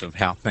examples of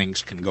how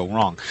things can go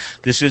wrong.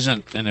 This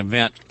isn't an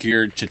event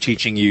geared to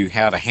teaching you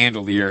how to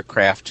handle the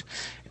aircraft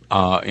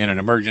in an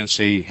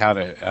emergency, how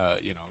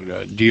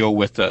to deal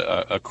with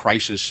a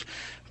crisis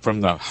from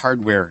the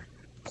hardware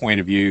point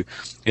of view.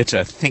 It's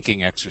a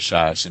thinking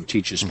exercise and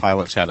teaches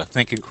pilots how to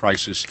think in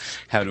crisis,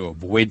 how to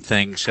avoid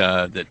things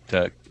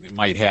that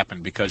might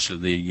happen because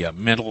of the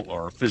mental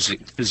or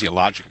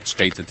physiological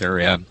state that they're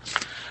in.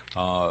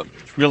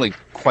 Really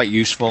quite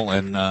useful,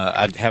 and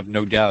I'd have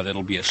no doubt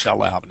it'll be a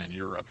sellout in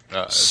Europe.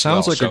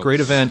 Sounds like a great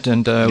event,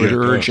 and I would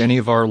urge any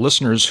of our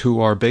listeners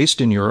who are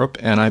based in Europe,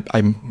 and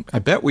I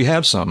bet we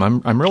have some.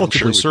 I'm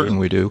relatively certain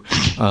we do.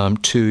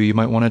 You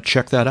might want to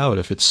check that out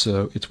if it's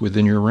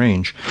within your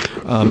range.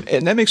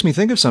 And that makes me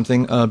think of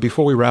something.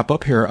 Before we wrap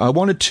up here, I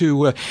wanted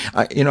to,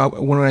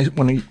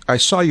 when I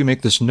saw you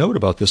make this note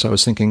about this, I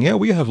was thinking, yeah,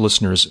 we have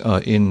listeners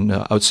in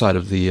outside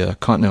of the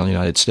continental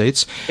United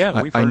States.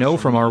 Yeah, I know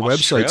from our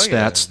website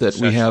stats that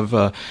we have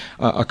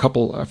a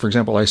couple. For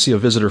example, I see a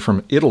visitor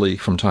from Italy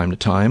from time to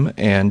time,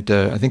 and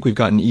I think we've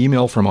got an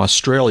email from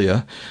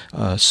Australia.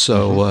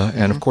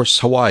 And of course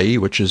Hawaii,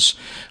 which is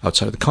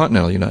outside of the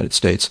continental United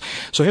States.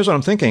 So here's what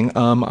I'm thinking.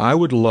 I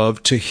would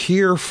love to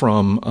hear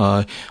from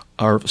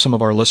some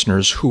of our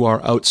listeners who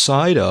are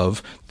outside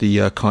of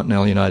the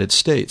continental United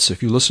States.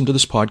 If you listen to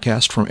this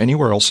podcast from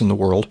anywhere else in the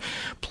world,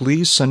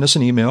 please send us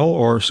an email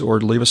or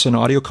leave us an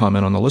audio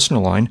comment on the listener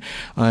line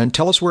and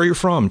tell us where you're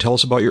from. Tell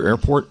us about your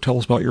airport. Tell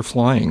us about your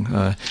flying.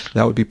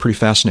 That would be pretty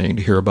fascinating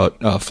to hear about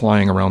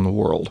flying around the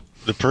world.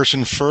 The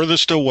person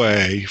furthest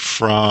away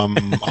from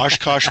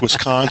Oshkosh,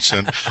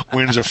 Wisconsin,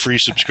 wins a free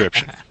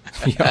subscription.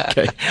 Yeah,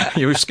 okay.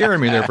 You were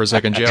scaring me there for a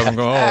second, Jeff. I'm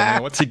going, oh,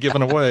 man, what's he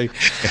giving away?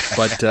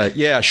 But,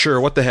 yeah,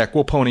 sure, what the heck.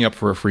 We'll pony up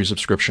for a free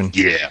subscription.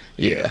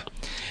 Yeah.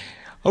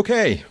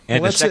 Okay.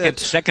 And well,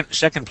 the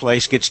second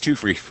place gets 2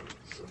 free.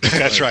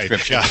 That's right.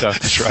 Yeah,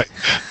 that's right.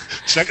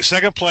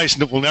 Second place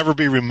will never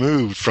be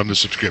removed from the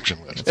subscription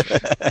list.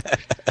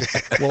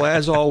 Well,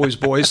 as always,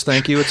 boys,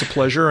 thank you. It's a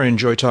pleasure. I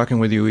enjoy talking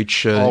with you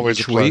each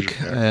week.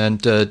 Yeah.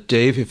 And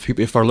Dave,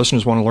 if our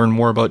listeners want to learn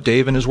more about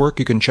Dave and his work,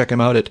 you can check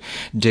him out at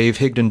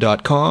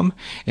davehigdon.com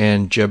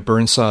and Jeb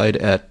Burnside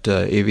at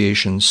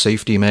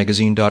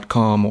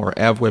aviationsafetymagazine.com or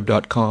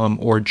avweb.com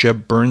or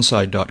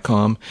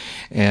jebburnside.com,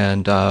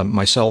 and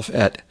myself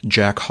at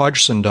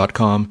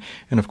jackhodgson.com.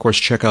 And, of course,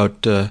 check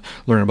out,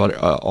 learn about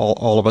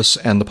all of us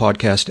and the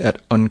podcast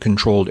at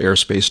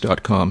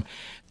uncontrolledairspace.com.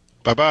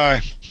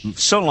 Bye-bye.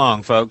 So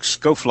long, folks.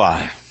 Go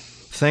fly.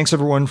 Thanks,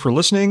 everyone, for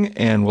listening,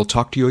 and we'll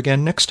talk to you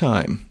again next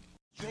time.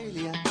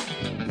 Australia,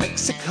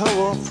 Mexico,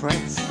 or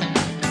France.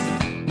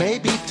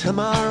 Maybe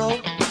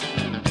tomorrow,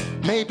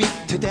 maybe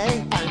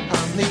today. I'm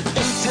on the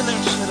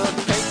international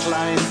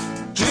dateline,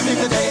 dreaming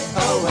the day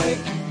away.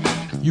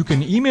 You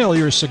can email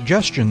your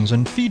suggestions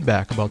and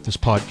feedback about this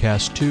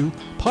podcast to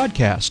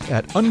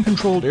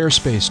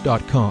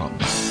podcast@uncontrolledairspace.com.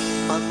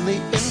 On the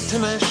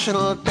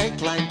international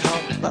dateline,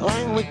 talk the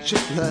language you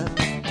learn.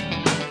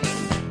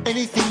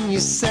 Anything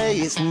you say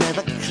is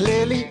never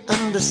clearly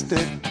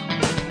understood.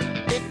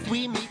 If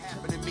we meet,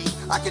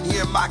 I can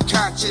hear my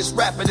conscience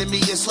rapping to me.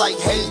 It's like,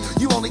 hey,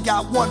 you only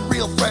got one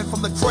real friend,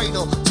 from the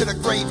cradle to the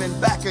grave and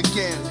back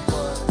again.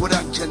 With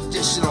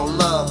unconditional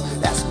love,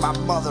 that's my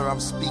mother I'm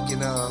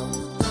speaking of.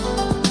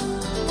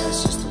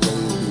 That's just the way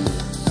it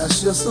is.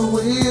 That's just the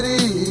way it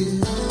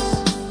is.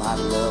 My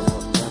love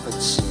will never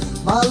change.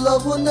 My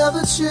love will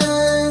never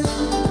change.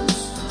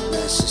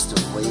 That's just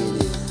the way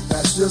it is.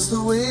 That's just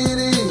the way it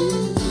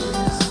is.